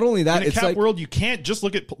 Well, not only that, in a cap world, you can't just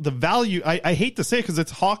look at the value. I hate to say it because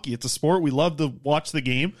it's hockey. It's a sport. We love to watch the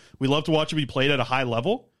game. We love to watch it be played at a high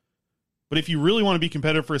level. But if you really want to be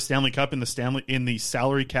competitive for a Stanley Cup in the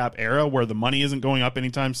salary cap era where the money isn't going up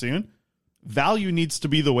anytime soon, value needs to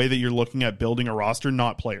be the way that you're looking at building a roster,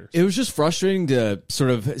 not players. It was just frustrating to sort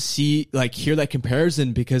of hear that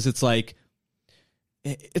comparison because it's like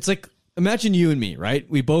imagine you and me, right?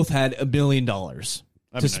 We both had $1 million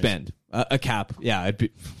to spend a cap. Yeah, it'd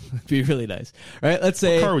be really nice, right? Let's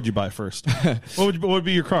say, what car would you buy first? what would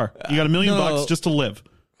be your car? You got $1 million just to live.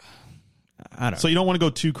 I don't know. So you don't want to go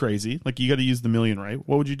too crazy. Like, you got to use the million, right?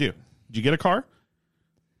 What would you do? Did you get a car?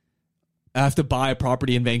 I have to buy a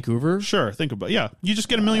property in Vancouver? Sure, think about it. Yeah, you just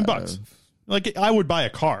get $1 million. Like, I would buy a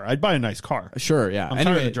car. I'd buy a nice car. Sure, yeah. I'm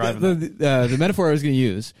tired of driving the metaphor I was going to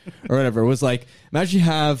use, or whatever, was like, imagine you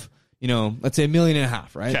have, let's say $1.5 million,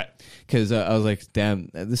 right? Okay. Because I was like, damn,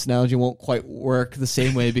 this analogy won't quite work the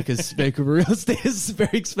same way because Vancouver real estate is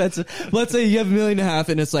very expensive. But let's say you have $1.5 million,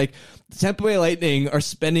 and it's like the Tampa Bay Lightning are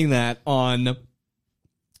spending that on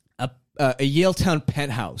a Yaletown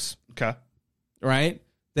penthouse. Okay. Right?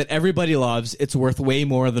 That everybody loves. It's worth way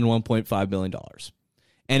more than $1.5 million.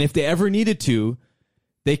 And if they ever needed to,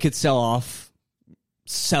 they could sell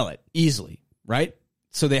it easily, right?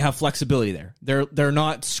 So they have flexibility there. They're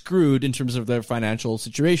not screwed in terms of their financial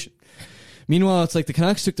situation. Meanwhile, it's like the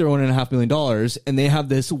Canucks took their $1.5 million and they have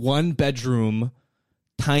this 1-bedroom,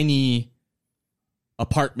 tiny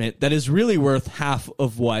apartment that is really worth half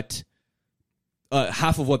of what the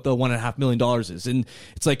 $1.5 million is. And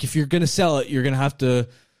it's like, if you're going to sell it, you're going to have to,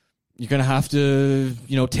 you're going to have to,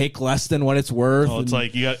 take less than what it's worth. Well, it's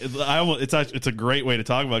like it's a great way to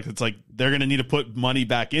talk about it. It's like they're going to need to put money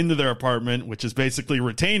back into their apartment, which is basically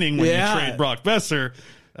retaining when you trade Brock Besser.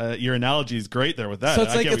 Your analogy is great there with that. So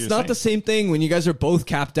it's like it's not the same thing when you guys are both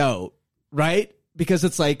capped out, right? Because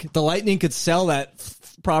it's like the Lightning could sell that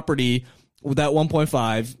property with that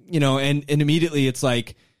 1.5, and immediately it's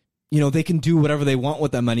like, they can do whatever they want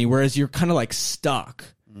with that money, whereas you're kind of like stuck.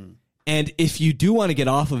 And if you do want to get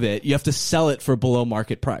off of it, you have to sell it for below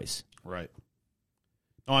market price. Right.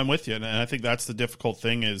 No, I'm with you. And I think that's the difficult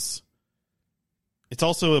thing is it's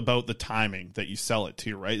also about the timing that you sell it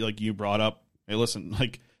to, right? Like you brought up, hey, listen,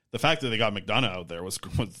 like the fact that they got McDonough out there was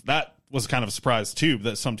kind of a surprise too,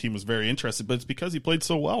 that some team was very interested, but it's because he played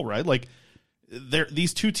so well, right? Like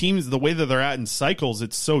these two teams, the way that they're at in cycles,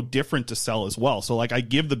 it's so different to sell as well. So like I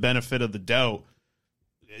give the benefit of the doubt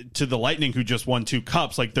to the Lightning who just won 2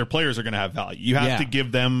 cups, like their players are going to have value. You have to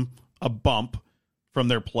give them a bump from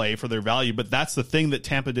their play for their value. But that's the thing that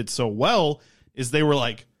Tampa did so well is they were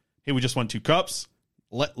like, hey, we just won 2 cups.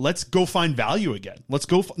 Let's go find value again. Let's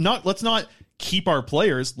not keep our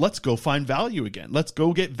players. Let's go find value again. Let's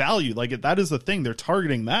go get value. Like that is the thing. They're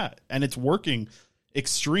targeting that and it's working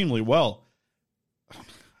extremely well.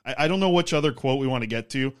 I don't know which other quote we want to get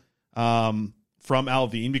to from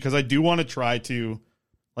Alvin, because I do want to try to,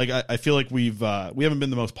 like, I feel like we haven't been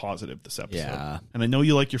the most positive this episode. Yeah. And I know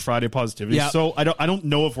you like your Friday positivity. Yeah. So I don't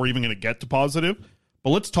know if we're even going to get to positive, but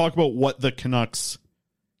let's talk about what the Canucks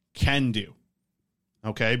can do.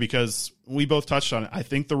 Okay? Because we both touched on it. I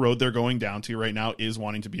think the road they're going down to right now is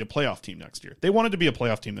wanting to be a playoff team next year. They wanted to be a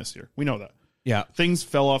playoff team this year. We know that. Yeah. Things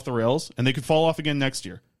fell off the rails and they could fall off again next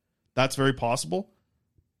year. That's very possible.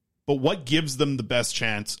 But what gives them the best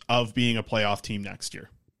chance of being a playoff team next year?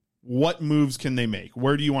 What moves can they make?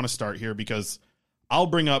 Where do you want to start here? Because I'll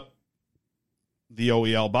bring up the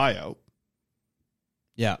OEL buyout.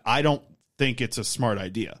 Yeah. I don't think it's a smart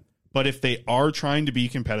idea. But if they are trying to be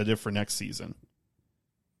competitive for next season,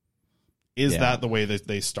 is that the way that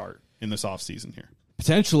they start in this offseason here?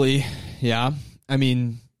 Potentially, yeah. I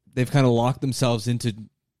mean, they've kind of locked themselves into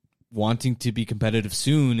wanting to be competitive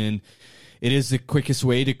soon, and it is the quickest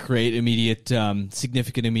way to create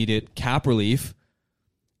significant immediate cap relief.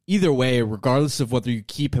 Either way, regardless of whether you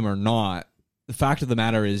keep him or not, the fact of the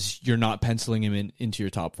matter is you're not penciling him into your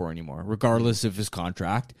top 4 anymore, regardless of his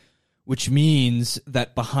contract, which means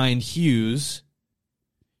that behind Hughes,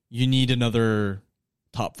 you need another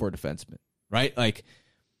top 4 defenseman, right? Like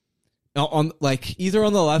either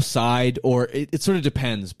on the left side, or it sort of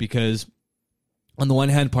depends, because on the one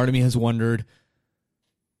hand, part of me has wondered,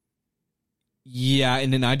 yeah,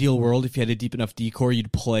 in an ideal world, if you had a deep enough decor,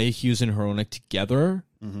 you'd play Hughes and Hronek together.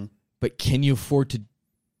 Mm-hmm. But can you afford to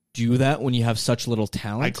do that when you have such little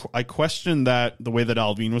talent? I question that the way that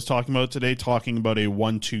Alvin was talking about it today, talking about a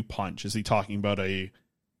 1-2 punch. Is he talking about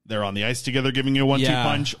they're on the ice together giving you a 1-2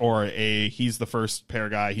 punch, or he's the first pair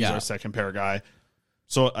guy, he's our second pair guy?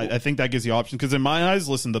 So I think that gives you options. Because in my eyes,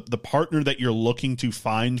 listen, the partner that you're looking to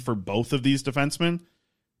find for both of these defensemen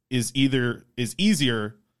is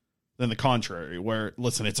easier than the contrary, where,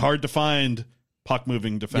 listen, it's hard to find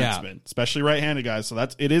puck-moving defensemen, especially right-handed guys. So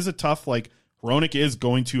it is a tough, like, Hronek is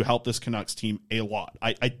going to help this Canucks team a lot.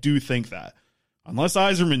 I do think that. Unless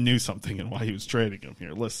Yzerman knew something and why he was trading him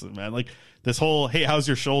here. Listen, man, like, this whole, hey, how's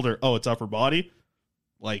your shoulder? Oh, it's upper body.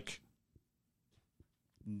 Like,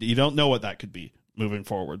 you don't know what that could be moving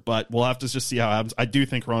forward, but we'll have to just see how it happens. I do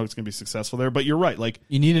think Hronek's going to be successful there, but you're right. Like,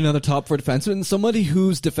 you need another top 4 defenseman, somebody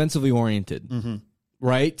who's defensively oriented. Mm-hmm.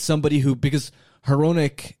 Right? Somebody who, because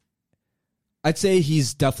Hronek, I'd say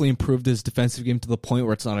he's definitely improved his defensive game to the point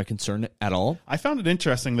where it's not a concern at all. I found it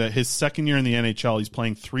interesting that his second year in the NHL, he's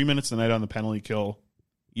playing 3 minutes a night on the penalty kill.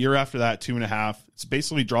 Year after that, 2.5. It's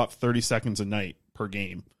basically dropped 30 seconds a night per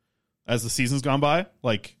game as the season's gone by.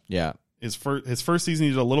 Like, yeah, his first season, he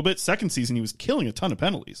did a little bit. Second season, he was killing a ton of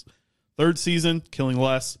penalties. Third season, killing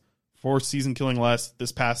less. Fourth season, killing less.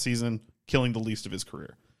 This past season, killing the least of his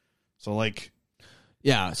career. So, like...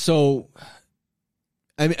 Yeah, so,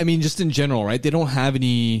 I mean, just in general, right? They don't have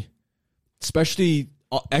any, especially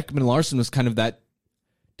Ekman Larsson was kind of that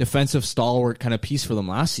defensive stalwart kind of piece for them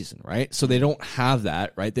last season, right? So they don't have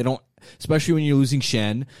that, right? They don't, especially when you're losing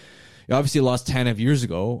Shen. You obviously lost Tanev years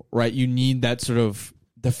ago, right? You need that sort of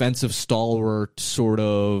defensive stalwart sort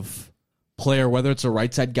of player, whether it's a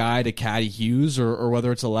right side guy to caddy Hughes or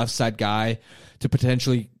whether it's a left side guy to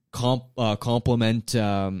potentially complement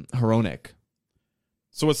Hronek.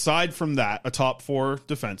 So aside from that, a top 4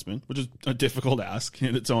 defenseman, which is a difficult ask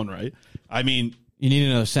in its own right. I mean, you need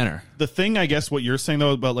another center. The thing, I guess, what you're saying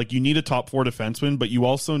though about, like, you need a top 4 defenseman, but you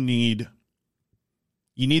also need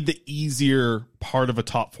you need the easier part of a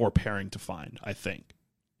top 4 pairing to find, I think.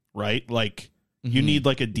 Right? Like, you need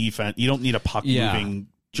like a defense. You don't need a puck-moving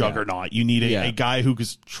juggernaut. You need a guy who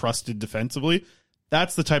is trusted defensively.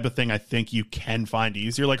 That's the type of thing I think you can find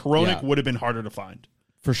easier. Like, Hronek would have been harder to find.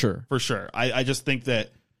 For sure. For sure. I just think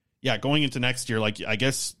that, going into next year, like, I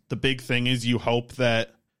guess the big thing is you hope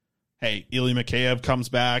that, hey, Ilya Mikheyev comes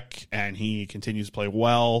back and he continues to play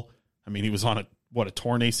well. I mean, he was on a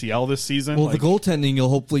torn ACL this season. Well, like, the goaltending, you'll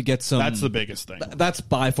hopefully get some. That's the biggest thing. That's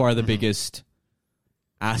by far the biggest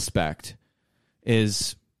aspect.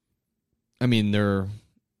 Is, I mean, they're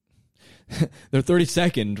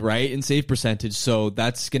 32nd, right, in save percentage, so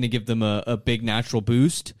that's going to give them a big natural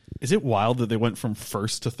boost. Is it wild that they went from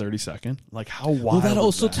first to 32nd? Like, how wild? Well, that is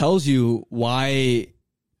also that? tells you why.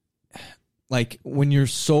 Like, when you're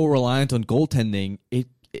so reliant on goaltending, it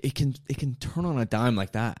can turn on a dime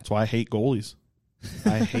like that. That's why I hate goalies.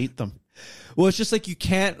 I hate them. Well, it's just like you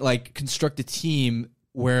can't like construct a team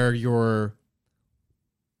where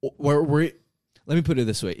let me put it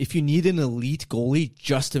this way. If you need an elite goalie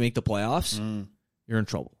just to make the playoffs, you're in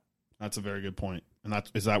trouble. That's a very good point. And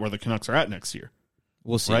is that where the Canucks are at next year?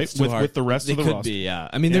 We'll see. Right? With the rest of the roster. Be, yeah.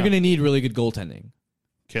 I mean, they're going to need really good goaltending.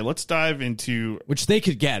 Okay, let's dive into... Which they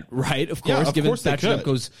could get, right? Of course, given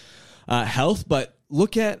Pacioretko's health. But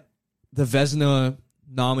look at the Vezina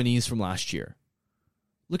nominees from last year.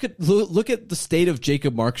 Look at the state of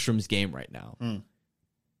Jacob Markstrom's game right now.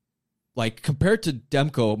 Like, compared to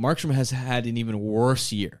Demko, Markstrom has had an even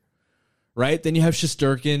worse year, right? Then you have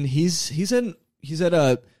Shesterkin. He's at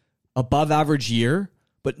a above average year,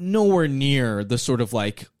 but nowhere near the sort of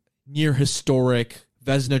like near historic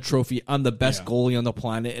Vezina Trophy. I'm the best goalie on the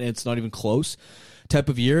planet, and it's not even close type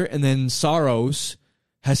of year. And then Saros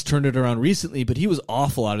has turned it around recently, but he was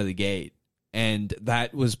awful out of the gate, and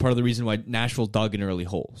that was part of the reason why Nashville dug an early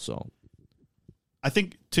hole. So, I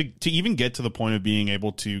think to even get to the point of being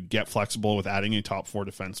able to get flexible with adding a top 4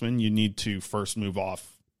 defenseman, you need to first move off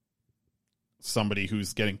somebody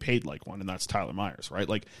who's getting paid like one, and that's Tyler Myers, right?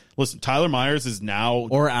 Like, listen, Tyler Myers is now...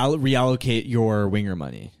 Or reallocate your winger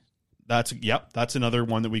money. That's another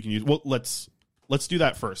one that we can use. Well, let's do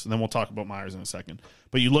that first, and then we'll talk about Myers in a second.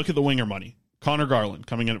 But you look at the winger money. Connor Garland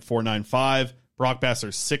coming in at $4.95. Brock Besser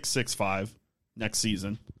 $6.65 next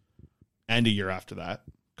season, and a year after that.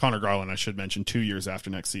 Connor Garland, I should mention, 2 years after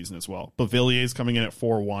next season as well. Bavillier's coming in at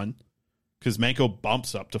 4.1. Kuzmenko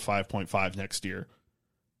bumps up to 5.5 next year.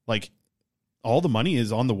 Like, all the money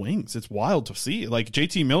is on the wings. It's wild to see. Like,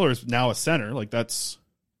 JT Miller is now a center. Like, that's...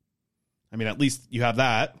 I mean, at least you have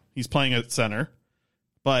that. He's playing at center.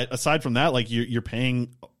 But aside from that, like, you're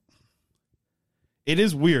paying... It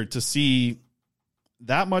is weird to see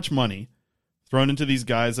that much money thrown into these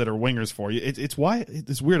guys that are wingers for you. It's why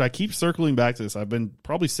it's weird. I keep circling back to this. I've been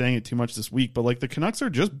probably saying it too much this week, but like, the Canucks are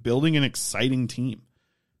just building an exciting team.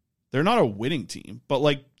 They're not a winning team, but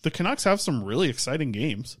like, the Canucks have some really exciting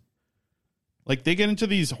games. Like, they get into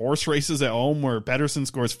these horse races at home where Pettersson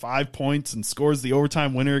scores 5 points and scores the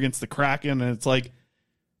overtime winner against the Kraken, and it's like,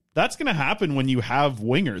 that's going to happen when you have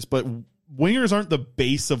wingers, but wingers aren't the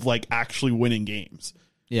base of like actually winning games.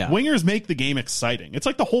 Yeah. Wingers make the game exciting. It's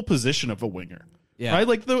like the whole position of a winger. Yeah. Right?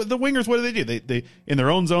 Like, the wingers, what do? They in their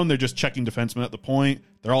own zone, they're just checking defensemen at the point.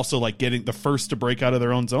 They're also like getting the first to break out of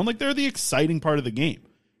their own zone. Like, they're the exciting part of the game.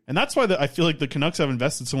 And that's why I feel like the Canucks have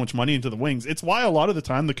invested so much money into the wings. It's why a lot of the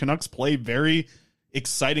time the Canucks play very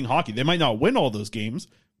exciting hockey. They might not win all those games,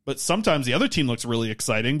 but sometimes the other team looks really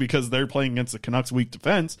exciting because they're playing against the Canucks' weak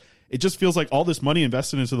defense. It just feels like all this money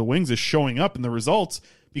invested into the wings is showing up in the results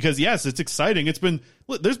because, yes, it's exciting.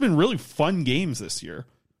 There's been really fun games this year.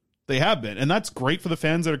 They have been, and that's great for the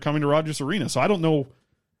fans that are coming to Rogers Arena. So I don't know.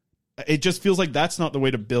 It just feels like that's not the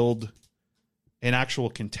way to build an actual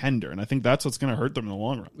contender, and I think that's what's going to hurt them in the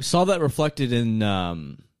long run. We saw that reflected in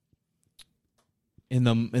the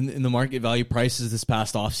market value prices this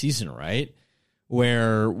past offseason, right?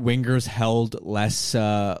 Where wingers held less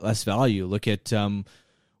value. Look at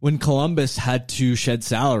when Columbus had to shed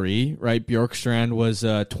salary, right? Bjorkstrand was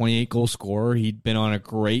a 28-goal scorer. He'd been on a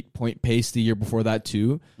great point pace the year before that,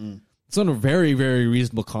 too. It's on a very, very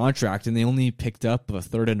reasonable contract, and they only picked up a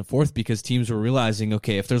third and a fourth because teams were realizing,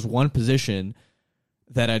 okay, if there's one position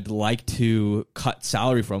that I'd like to cut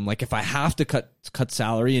salary from, like if I have to cut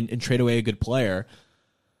salary and trade away a good player,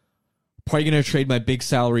 probably going to trade my big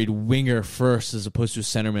salaried winger first as opposed to a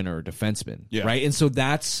centerman or a defenseman, right? And so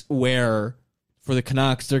that's where... For the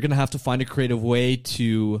Canucks, they're going to have to find a creative way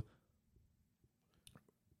to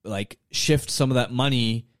like shift some of that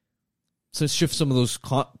money, so shift some of those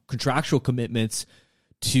contractual commitments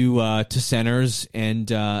to centers and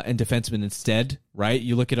defensemen instead, right?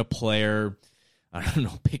 You look at a player, I don't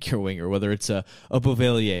know, pick your winger, whether it's a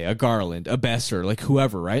Beauvillier, a Garland, a Besser, like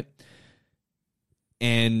whoever, right?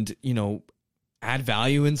 And, add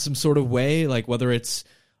value in some sort of way, like whether it's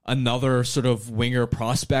another sort of winger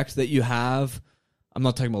prospect that you have. I'm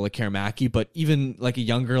not talking about like Karamaki, but even like a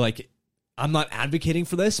younger, like I'm not advocating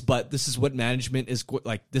for this, but this is what management is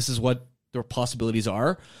like. This is what their possibilities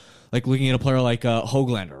are. Like looking at a player like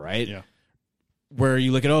Höglander, right? Yeah. Where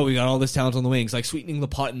you look at, we got all this talent on the wings, like sweetening the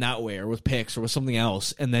pot in that way, or with picks, or with something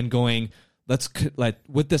else, and then going,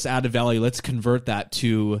 with this added value, let's convert that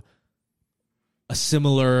to a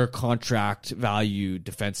similar contract value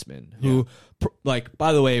defenseman who,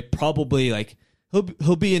 by the way, probably like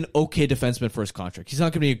he'll be an okay defenseman for his contract. He's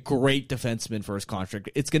not going to be a great defenseman for his contract.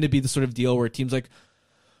 It's going to be the sort of deal where teams like,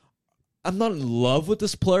 I'm not in love with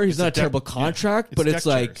this player. He's not a terrible contract, but it's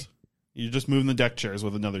like chairs. You're just moving the deck chairs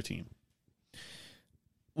with another team.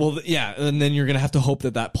 Well, yeah, and then you're going to have to hope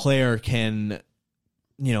that player can,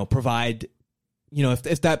 provide,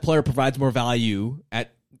 if that player provides more value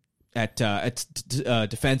at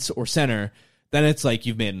defense or center, then it's like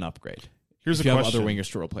you've made an upgrade. Here's if a you question. have other wingers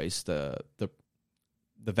to replace the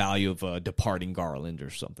value of a departing Garland or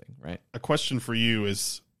something, right? A question for you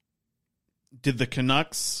is, did the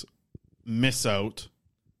Canucks miss out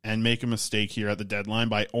and make a mistake here at the deadline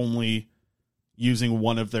by only using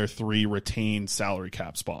one of their 3 retained salary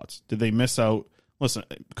cap spots? Did they miss out? Listen,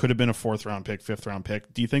 it could have been a 4th round pick, 5th round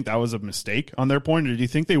pick. Do you think that was a mistake on their point, or do you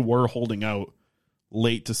think they were holding out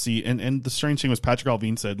late to see? And the strange thing was Patrick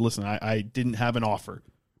Allvin said, listen, I didn't have an offer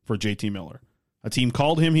for JT Miller. A team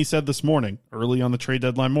called him, he said this morning, early on the trade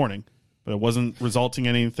deadline morning, but it wasn't resulting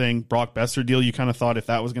in anything. Brock Besser deal, you kind of thought if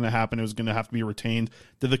that was going to happen, it was going to have to be retained.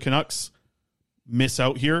 Did the Canucks miss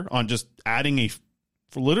out here on just adding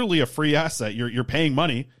literally a free asset? You're paying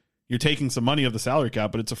money. You're taking some money of the salary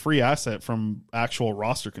cap, but it's a free asset from actual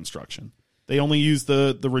roster construction. They only used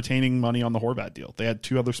the retaining money on the Horvat deal. They had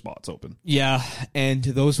 2 other spots open. Yeah, and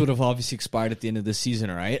those would have obviously expired at the end of the season,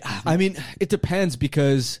 right? I mean, it depends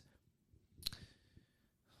because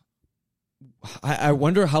I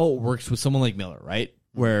wonder how it works with someone like Miller, right?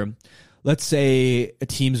 Where let's say a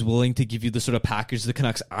team's willing to give you the sort of package the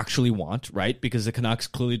Canucks actually want, right? Because the Canucks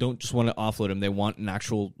clearly don't just want to offload him. They want an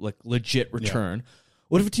actual, like, legit return. Yeah.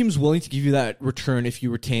 What if a team's willing to give you that return if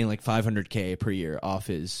you retain like $500K per year off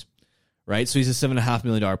his, right? So he's a $7.5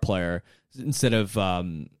 million player instead of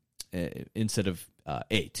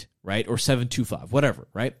 8, right? Or 7.25, whatever,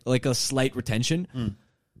 right? Like a slight retention.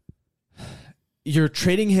 You're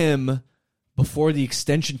trading him before the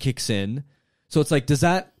extension kicks in. So it's like, does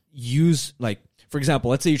that use, like, for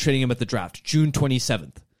example, let's say you're trading him at the draft, June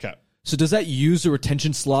 27th. Okay. So does that use a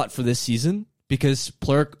retention slot for this season? Because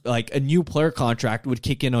a new player contract would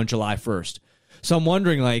kick in on July 1st. So I'm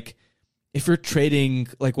wondering, like, if you're trading,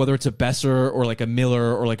 like, whether it's a Besser or like a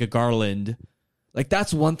Miller or like a Garland, like,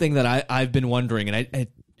 that's one thing that I've been wondering. And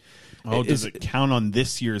does it count on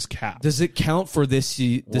this year's cap? Does it count for this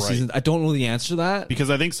season? I don't know the answer to that. Because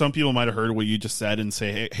I think some people might have heard what you just said and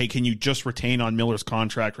say, hey, can you just retain on Miller's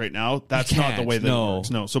contract right now? That's not the way that it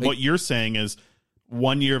works. No. So what you're saying is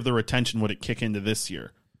 1 year of the retention, would it kick into this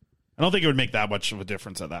year? I don't think it would make that much of a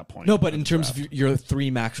difference at that point. No, but in terms of your 3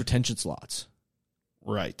 max retention slots.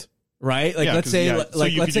 Right. Right? Like, Yeah, let's say,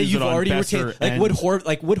 let's say you've already retained, would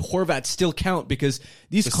Horvat still count? Because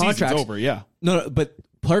these contracts over, yeah. No, but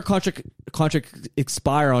player contract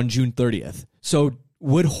expire on June 30th. So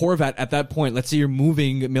would Horvat at that point, let's say you're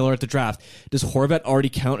moving Miller at the draft, does Horvat already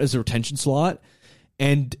count as a retention slot?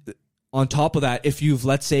 And on top of that, if you've,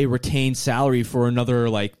 let's say, retained salary for another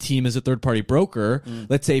like team as a third-party broker,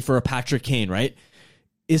 let's say for a Patrick Kane, right?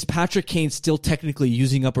 Is Patrick Kane still technically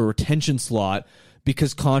using up a retention slot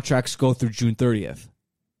because contracts go through June 30th?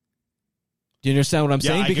 Do you understand what I'm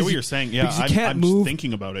saying? Yeah, I get what you're saying. Yeah, I'm just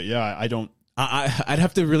thinking about it. Yeah, I don't. I'd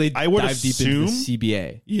have to really dive deep into the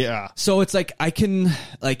CBA. Yeah. So it's like, I can,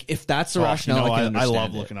 like, if that's the rationale, I can understand. I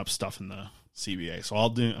love looking up stuff in the CBA, so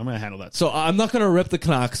I'm going to handle that. So I'm not going to rip the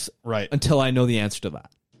Canucks until I know the answer to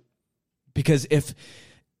that. Because if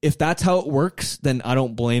that's how it works, then I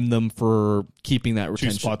don't blame them for keeping that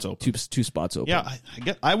retention. 2 spots open. Two spots open.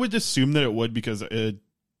 Yeah, I would assume that it would, because but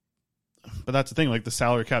that's the thing. Like, the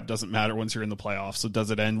salary cap doesn't matter once you're in the playoffs. So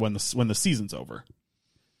does it end when the season's over?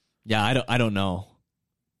 Yeah, I don't know.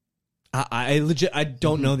 I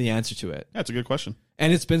don't know the answer to it. That's a good question.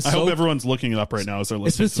 And it's been. I hope everyone's looking it up right now as they're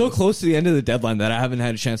listening. It's been so close to the end of the deadline that I haven't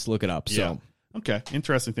had a chance to look it up. So yeah. Okay,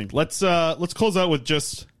 interesting thing. Let's close out with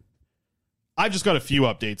I've just got a few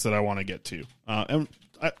updates that I want to get to.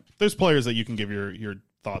 There's players that you can give your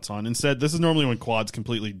thoughts on. Instead, this is normally when Quads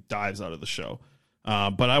completely dives out of the show.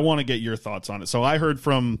 But I want to get your thoughts on it. So I heard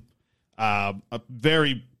from a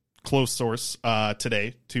very close source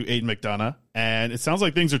today to Aiden McDonough, and it sounds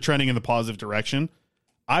like things are trending in the positive direction.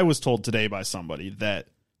 I was told today by somebody that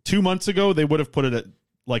 2 months ago they would have put it at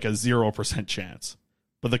like a 0% chance.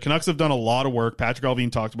 But the Canucks have done a lot of work. Patrick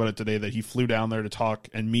Allvin talked about it today, that he flew down there to talk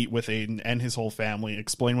and meet with Aiden and his whole family,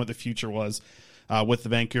 explain what the future was with the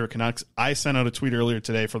Vancouver Canucks. I sent out a tweet earlier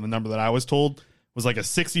today from the number that I was told was like a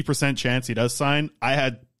 60% chance he does sign. I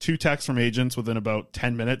had 2 texts from agents within about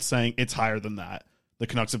 10 minutes saying it's higher than that. The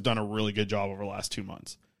Canucks have done a really good job over the last 2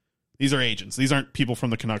 months. These are agents. These aren't people from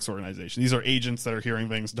the Canucks organization. These are agents that are hearing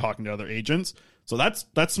things, talking to other agents. So that's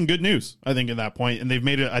some good news, I think, at that point. And they've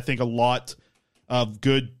made it, I think, a lot of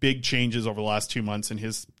good, big changes over the last 2 months in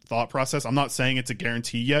his thought process. I'm not saying it's a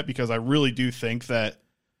guarantee yet, because I really do think that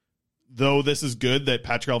though this is good that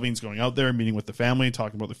Patrick Allvin's going out there and meeting with the family and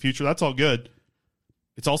talking about the future, that's all good.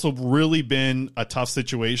 It's also really been a tough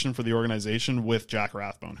situation for the organization with Jack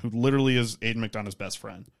Rathbone, who literally is Aiden McDonough's best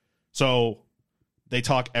friend. So they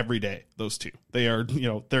talk every day, those two. They are,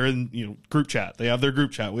 they're in, group chat. They have their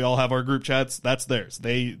group chat. We all have our group chats. That's theirs.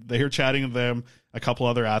 They are chatting with them, a couple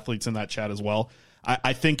other athletes in that chat as well.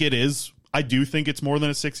 I think it is. I do think it's more than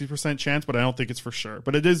a 60% chance, but I don't think it's for sure.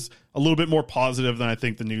 But it is a little bit more positive than I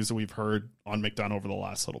think the news that we've heard on McDonough over the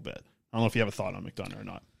last little bit. I don't know if you have a thought on McDonough or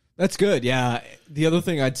not. That's good, yeah. The other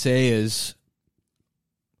thing I'd say is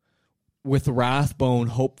with Rathbone,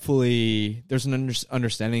 hopefully there's an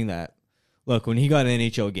understanding that, look, when he got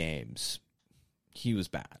NHL games, he was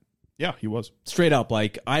bad. Yeah, he was. Straight up,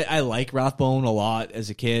 like, I like Rathbone a lot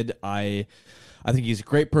as a kid. I think he's a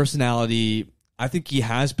great personality. I think he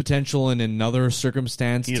has potential in another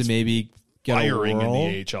circumstance to maybe get firing a role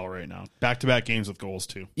in the AHL right now. Back-to-back games with goals,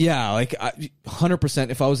 too. Yeah, like 100%.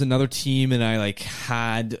 If I was another team and I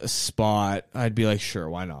had a spot, I'd be like, sure,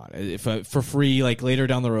 why not? If for free, later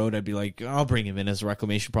down the road, I'd be like, I'll bring him in as a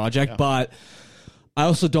reclamation project. Yeah. But I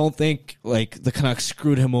also don't think the Canucks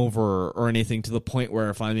screwed him over or anything to the point where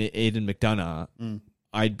if I'm Aiden McDonough,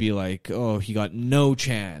 I'd be like, oh, he got no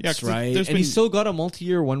chance, right? And he's still got a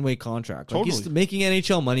multi-year one-way contract. Totally. He's making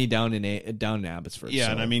NHL money down in Abbotsford. Yeah,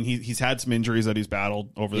 so. And I mean, he's had some injuries that he's battled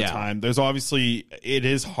over the time. There's obviously, it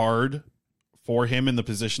is hard for him in the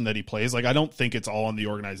position that he plays. I don't think it's all on the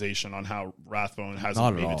organization on how Rathbone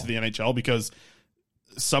hasn't made it to the NHL, because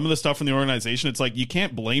some of the stuff from the organization, it's you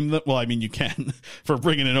can't blame them. Well, I mean, you can for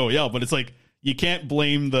bringing in OEL, but it's you can't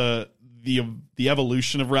blame the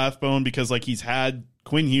evolution of Rathbone, because he's had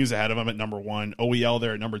Quinn Hughes ahead of him at number 1, OEL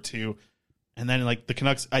there at number 2. And then the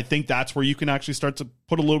Canucks, I think that's where you can actually start to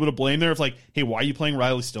put a little bit of blame there of hey, why are you playing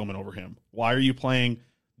Riley Stillman over him? Why are you playing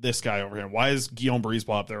this guy over him? Why is Guillaume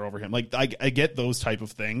Brisebois up there over him? I get those type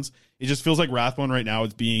of things. It just feels like Rathbone right now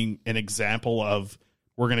is being an example of,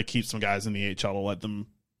 we're going to keep some guys in the AHL to let them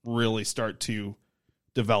really start to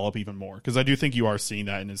develop even more. Because I do think you are seeing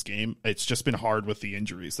that in his game. It's just been hard with the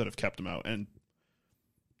injuries that have kept him out. And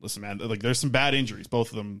listen, man, there's some bad injuries, both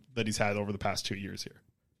of them, that he's had over the past 2 years here.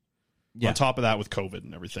 Yeah. On top of that, with COVID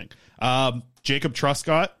and everything. Jacob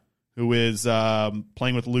Truscott, who is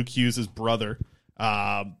playing with Luke Hughes' brother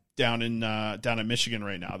down in Michigan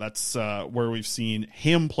right now. That's where we've seen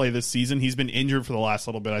him play this season. He's been injured for the last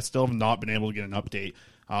little bit. I still have not been able to get an update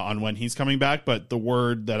on when he's coming back, but the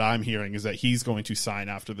word that I'm hearing is that he's going to sign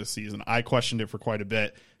after this season. I questioned it for quite a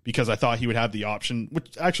bit because I thought he would have the option,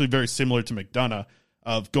 which actually very similar to McDonough,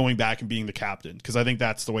 of going back and being the captain, because I think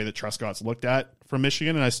that's the way that Truscott's looked at from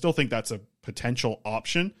Michigan, and I still think that's a potential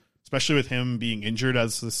option, especially with him being injured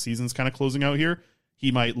as the season's kind of closing out here.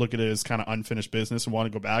 He might look at it as kind of unfinished business and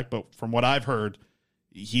want to go back, but from what I've heard,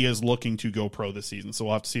 he is looking to go pro this season, so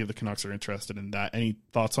we'll have to see if the Canucks are interested in that. Any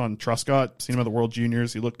thoughts on Truscott? Seen him at the World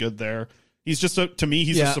Juniors. He looked good there. He's just, to me,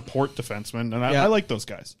 he's a support defenseman, and I like those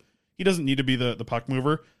guys. He doesn't need to be the puck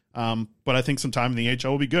mover, but I think some time in the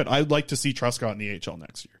AHL will be good. I'd like to see Truscott in the AHL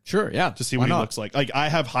next year. Sure, yeah. To see what he looks like. I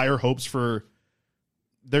have higher hopes for...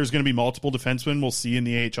 There's going to be multiple defensemen we'll see in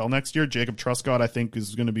the AHL next year. Jacob Truscott, I think,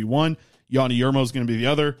 is going to be one. Yanni Yermo is going to be the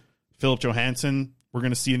other. Philip Johansson, we're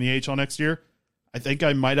going to see in the AHL next year. I think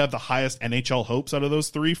I might have the highest NHL hopes out of those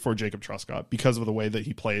three for Jacob Truscott because of the way that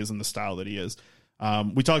he plays and the style that he is.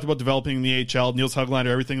 We talked about developing in the AHL. Niels Höglander,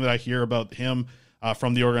 everything that I hear about him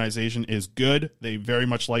from the organization is good. They very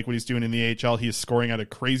much like what he's doing in the AHL. He is scoring at a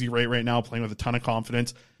crazy rate right now, playing with a ton of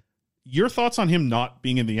confidence. Your thoughts on him not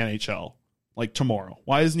being in the NHL, tomorrow?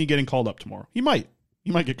 Why isn't he getting called up tomorrow? He might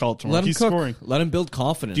get called tomorrow. Let him He's cook. Scoring. Let him build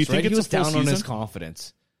confidence. Do you think he was down season? On his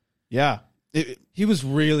confidence? Yeah. He was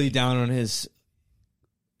really down on his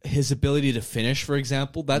ability to finish, for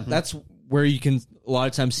example. That's where you can a lot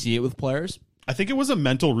of times see it with players. I think it was a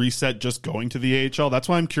mental reset just going to the AHL. That's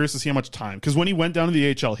why I'm curious to see how much time. Because when he went down to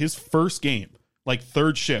the AHL, his first game, like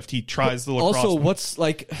third shift, he tries the lacrosse. Also, what's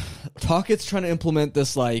like, Talkett's trying to implement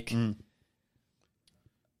this like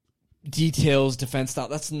details defense style.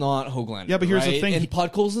 That's not Höglander. Yeah, but here's the right? thing. And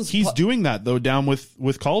Podkolzin's He's doing that though down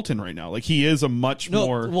with Carlton right now. Like he is a much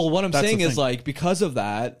more. Well, what I'm that's saying the is thing. like because of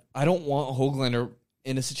that, I don't want Höglander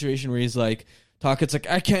in a situation where he's like Talkett's like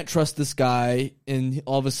I can't trust this guy, and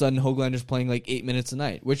all of a sudden Höglander's playing like 8 minutes a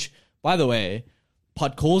night. Which, by the way,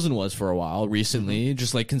 Podkolzin was for a while recently,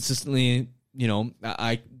 just like consistently. You know,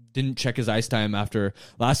 I didn't check his ice time after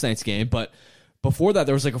last night's game, but before that,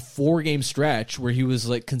 there was like a 4-game stretch where he was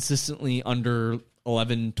like consistently under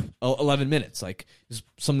 11 minutes. Like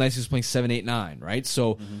some nights he was playing 7, 8, 9, right?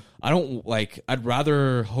 So I'd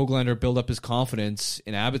rather Höglander build up his confidence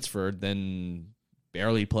in Abbotsford than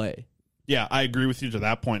barely play. Yeah, I agree with you to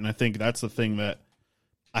that point, and I think that's the thing that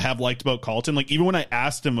I have liked about Carlton. Like even when I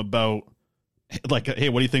asked him about, like, hey,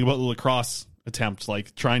 what do you think about the lacrosse attempt,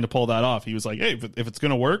 like trying to pull that off? He was like, hey, if it's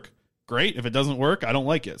going to work, great. If it doesn't work, I don't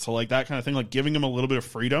like it. So like that kind of thing, like giving him a little bit of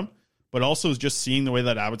freedom, but also just seeing the way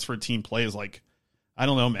that Abbotsford team plays. Like, I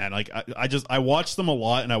don't know, man. Like I watch them a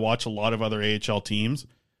lot, and I watch a lot of other AHL teams,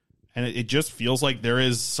 and it just feels like there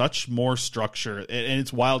is such more structure. And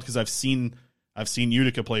it's wild because I've seen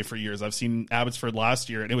Utica play for years. I've seen Abbotsford last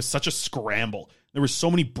year, and it was such a scramble. There were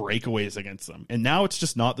so many breakaways against them, and now it's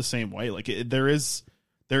just not the same way. Like there is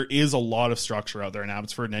a lot of structure out there in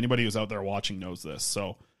Abbotsford, and anybody who's out there watching knows this.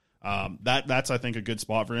 So that's I think a good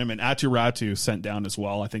spot for him. And Atu Ratu sent down as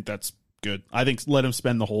well. I think that's good. I think let him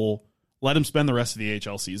spend the rest of the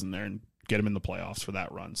AHL season there and get him in the playoffs for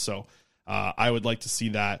that run. So I would like to see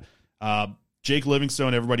that. Jake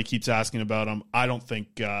Livingstone, everybody keeps asking about him. I don't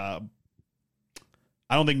think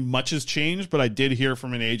much has changed, but I did hear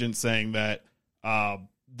from an agent saying that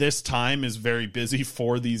this time is very busy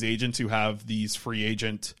for these agents who have these free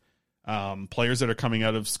agent players that are coming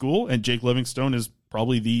out of school, and Jake Livingstone is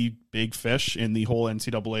probably the big fish in the whole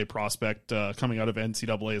NCAA prospect coming out of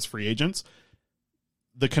NCAA as free agents.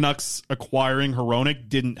 The Canucks acquiring Hronek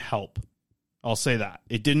didn't help. I'll say that.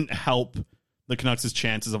 It didn't help the Canucks'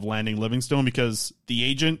 chances of landing Livingstone because the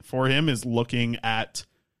agent for him is looking at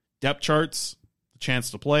depth charts, the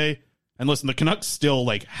chance to play. And listen, the Canucks still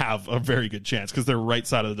like have a very good chance because their right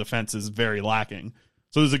side of the defense is very lacking.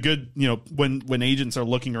 So there's a good, when agents are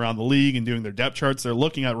looking around the league and doing their depth charts, they're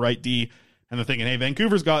looking at right D and they're thinking, hey,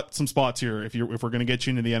 Vancouver's got some spots here if we're going to get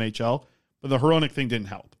you into the NHL. But the Hronek thing didn't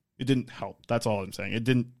help. It didn't help. That's all I'm saying. It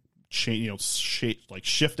didn't change,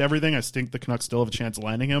 shift everything. I think the Canucks still have a chance of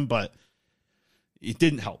landing him, but it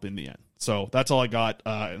didn't help in the end. So that's all I got.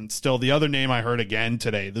 And still, the other name I heard again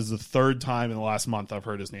today, this is the third time in the last month I've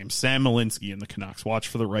heard his name, Sam Malinsky in the Canucks. Watch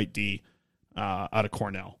for the right D out of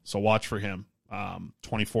Cornell. So watch for him.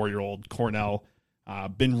 24-year-old Cornell,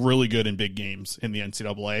 been really good in big games in the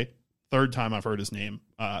NCAA. Third time I've heard his name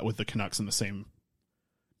with the Canucks in the same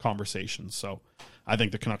conversation. So I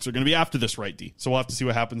think the Canucks are going to be after this right D. So we'll have to see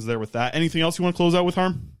what happens there with that. Anything else you want to close out with,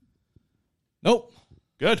 Harm? Nope.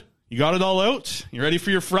 Good. You got it all out? You ready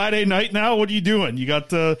for your Friday night now? What are you doing? You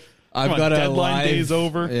got I've got deadline day's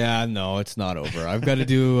over. Yeah, no, it's not over. I've got to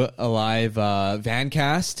do a live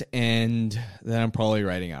Vancast, and then I'm probably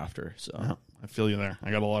writing after. So yeah, I feel you there.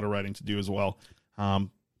 I got a lot of writing to do as well. But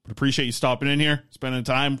appreciate you stopping in here, spending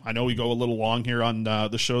time. I know we go a little long here on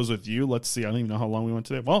the shows with you. Let's see. I don't even know how long we went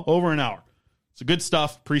today. Well, over an hour. So good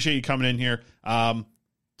stuff. Appreciate you coming in here.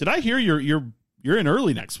 Did I hear you're in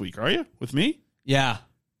early next week? Are you with me? Yeah.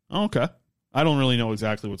 Oh, okay. I don't really know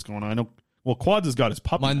exactly what's going on. I know. Well, Quads has got his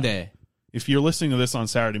puppy Monday. now. If you're listening to this on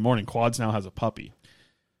Saturday morning, Quads now has a puppy.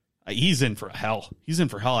 He's in for hell. He's in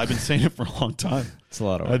for hell. I've been saying it for a long time. It's a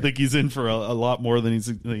lot of work. I think he's in for a lot more than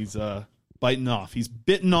he's biting off. He's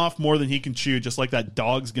bitten off more than he can chew, just like that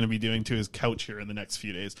dog's going to be doing to his couch here in the next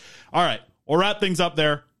few days. All right. We'll wrap things up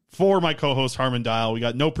there. For my co-host, Harmon Dial, we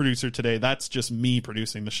got no producer today. That's just me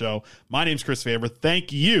producing the show. My name's Chris Faber.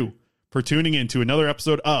 Thank you for tuning in to another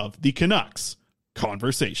episode of the Canucks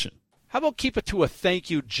Conversation. How about keep it to a thank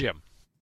you, Jim?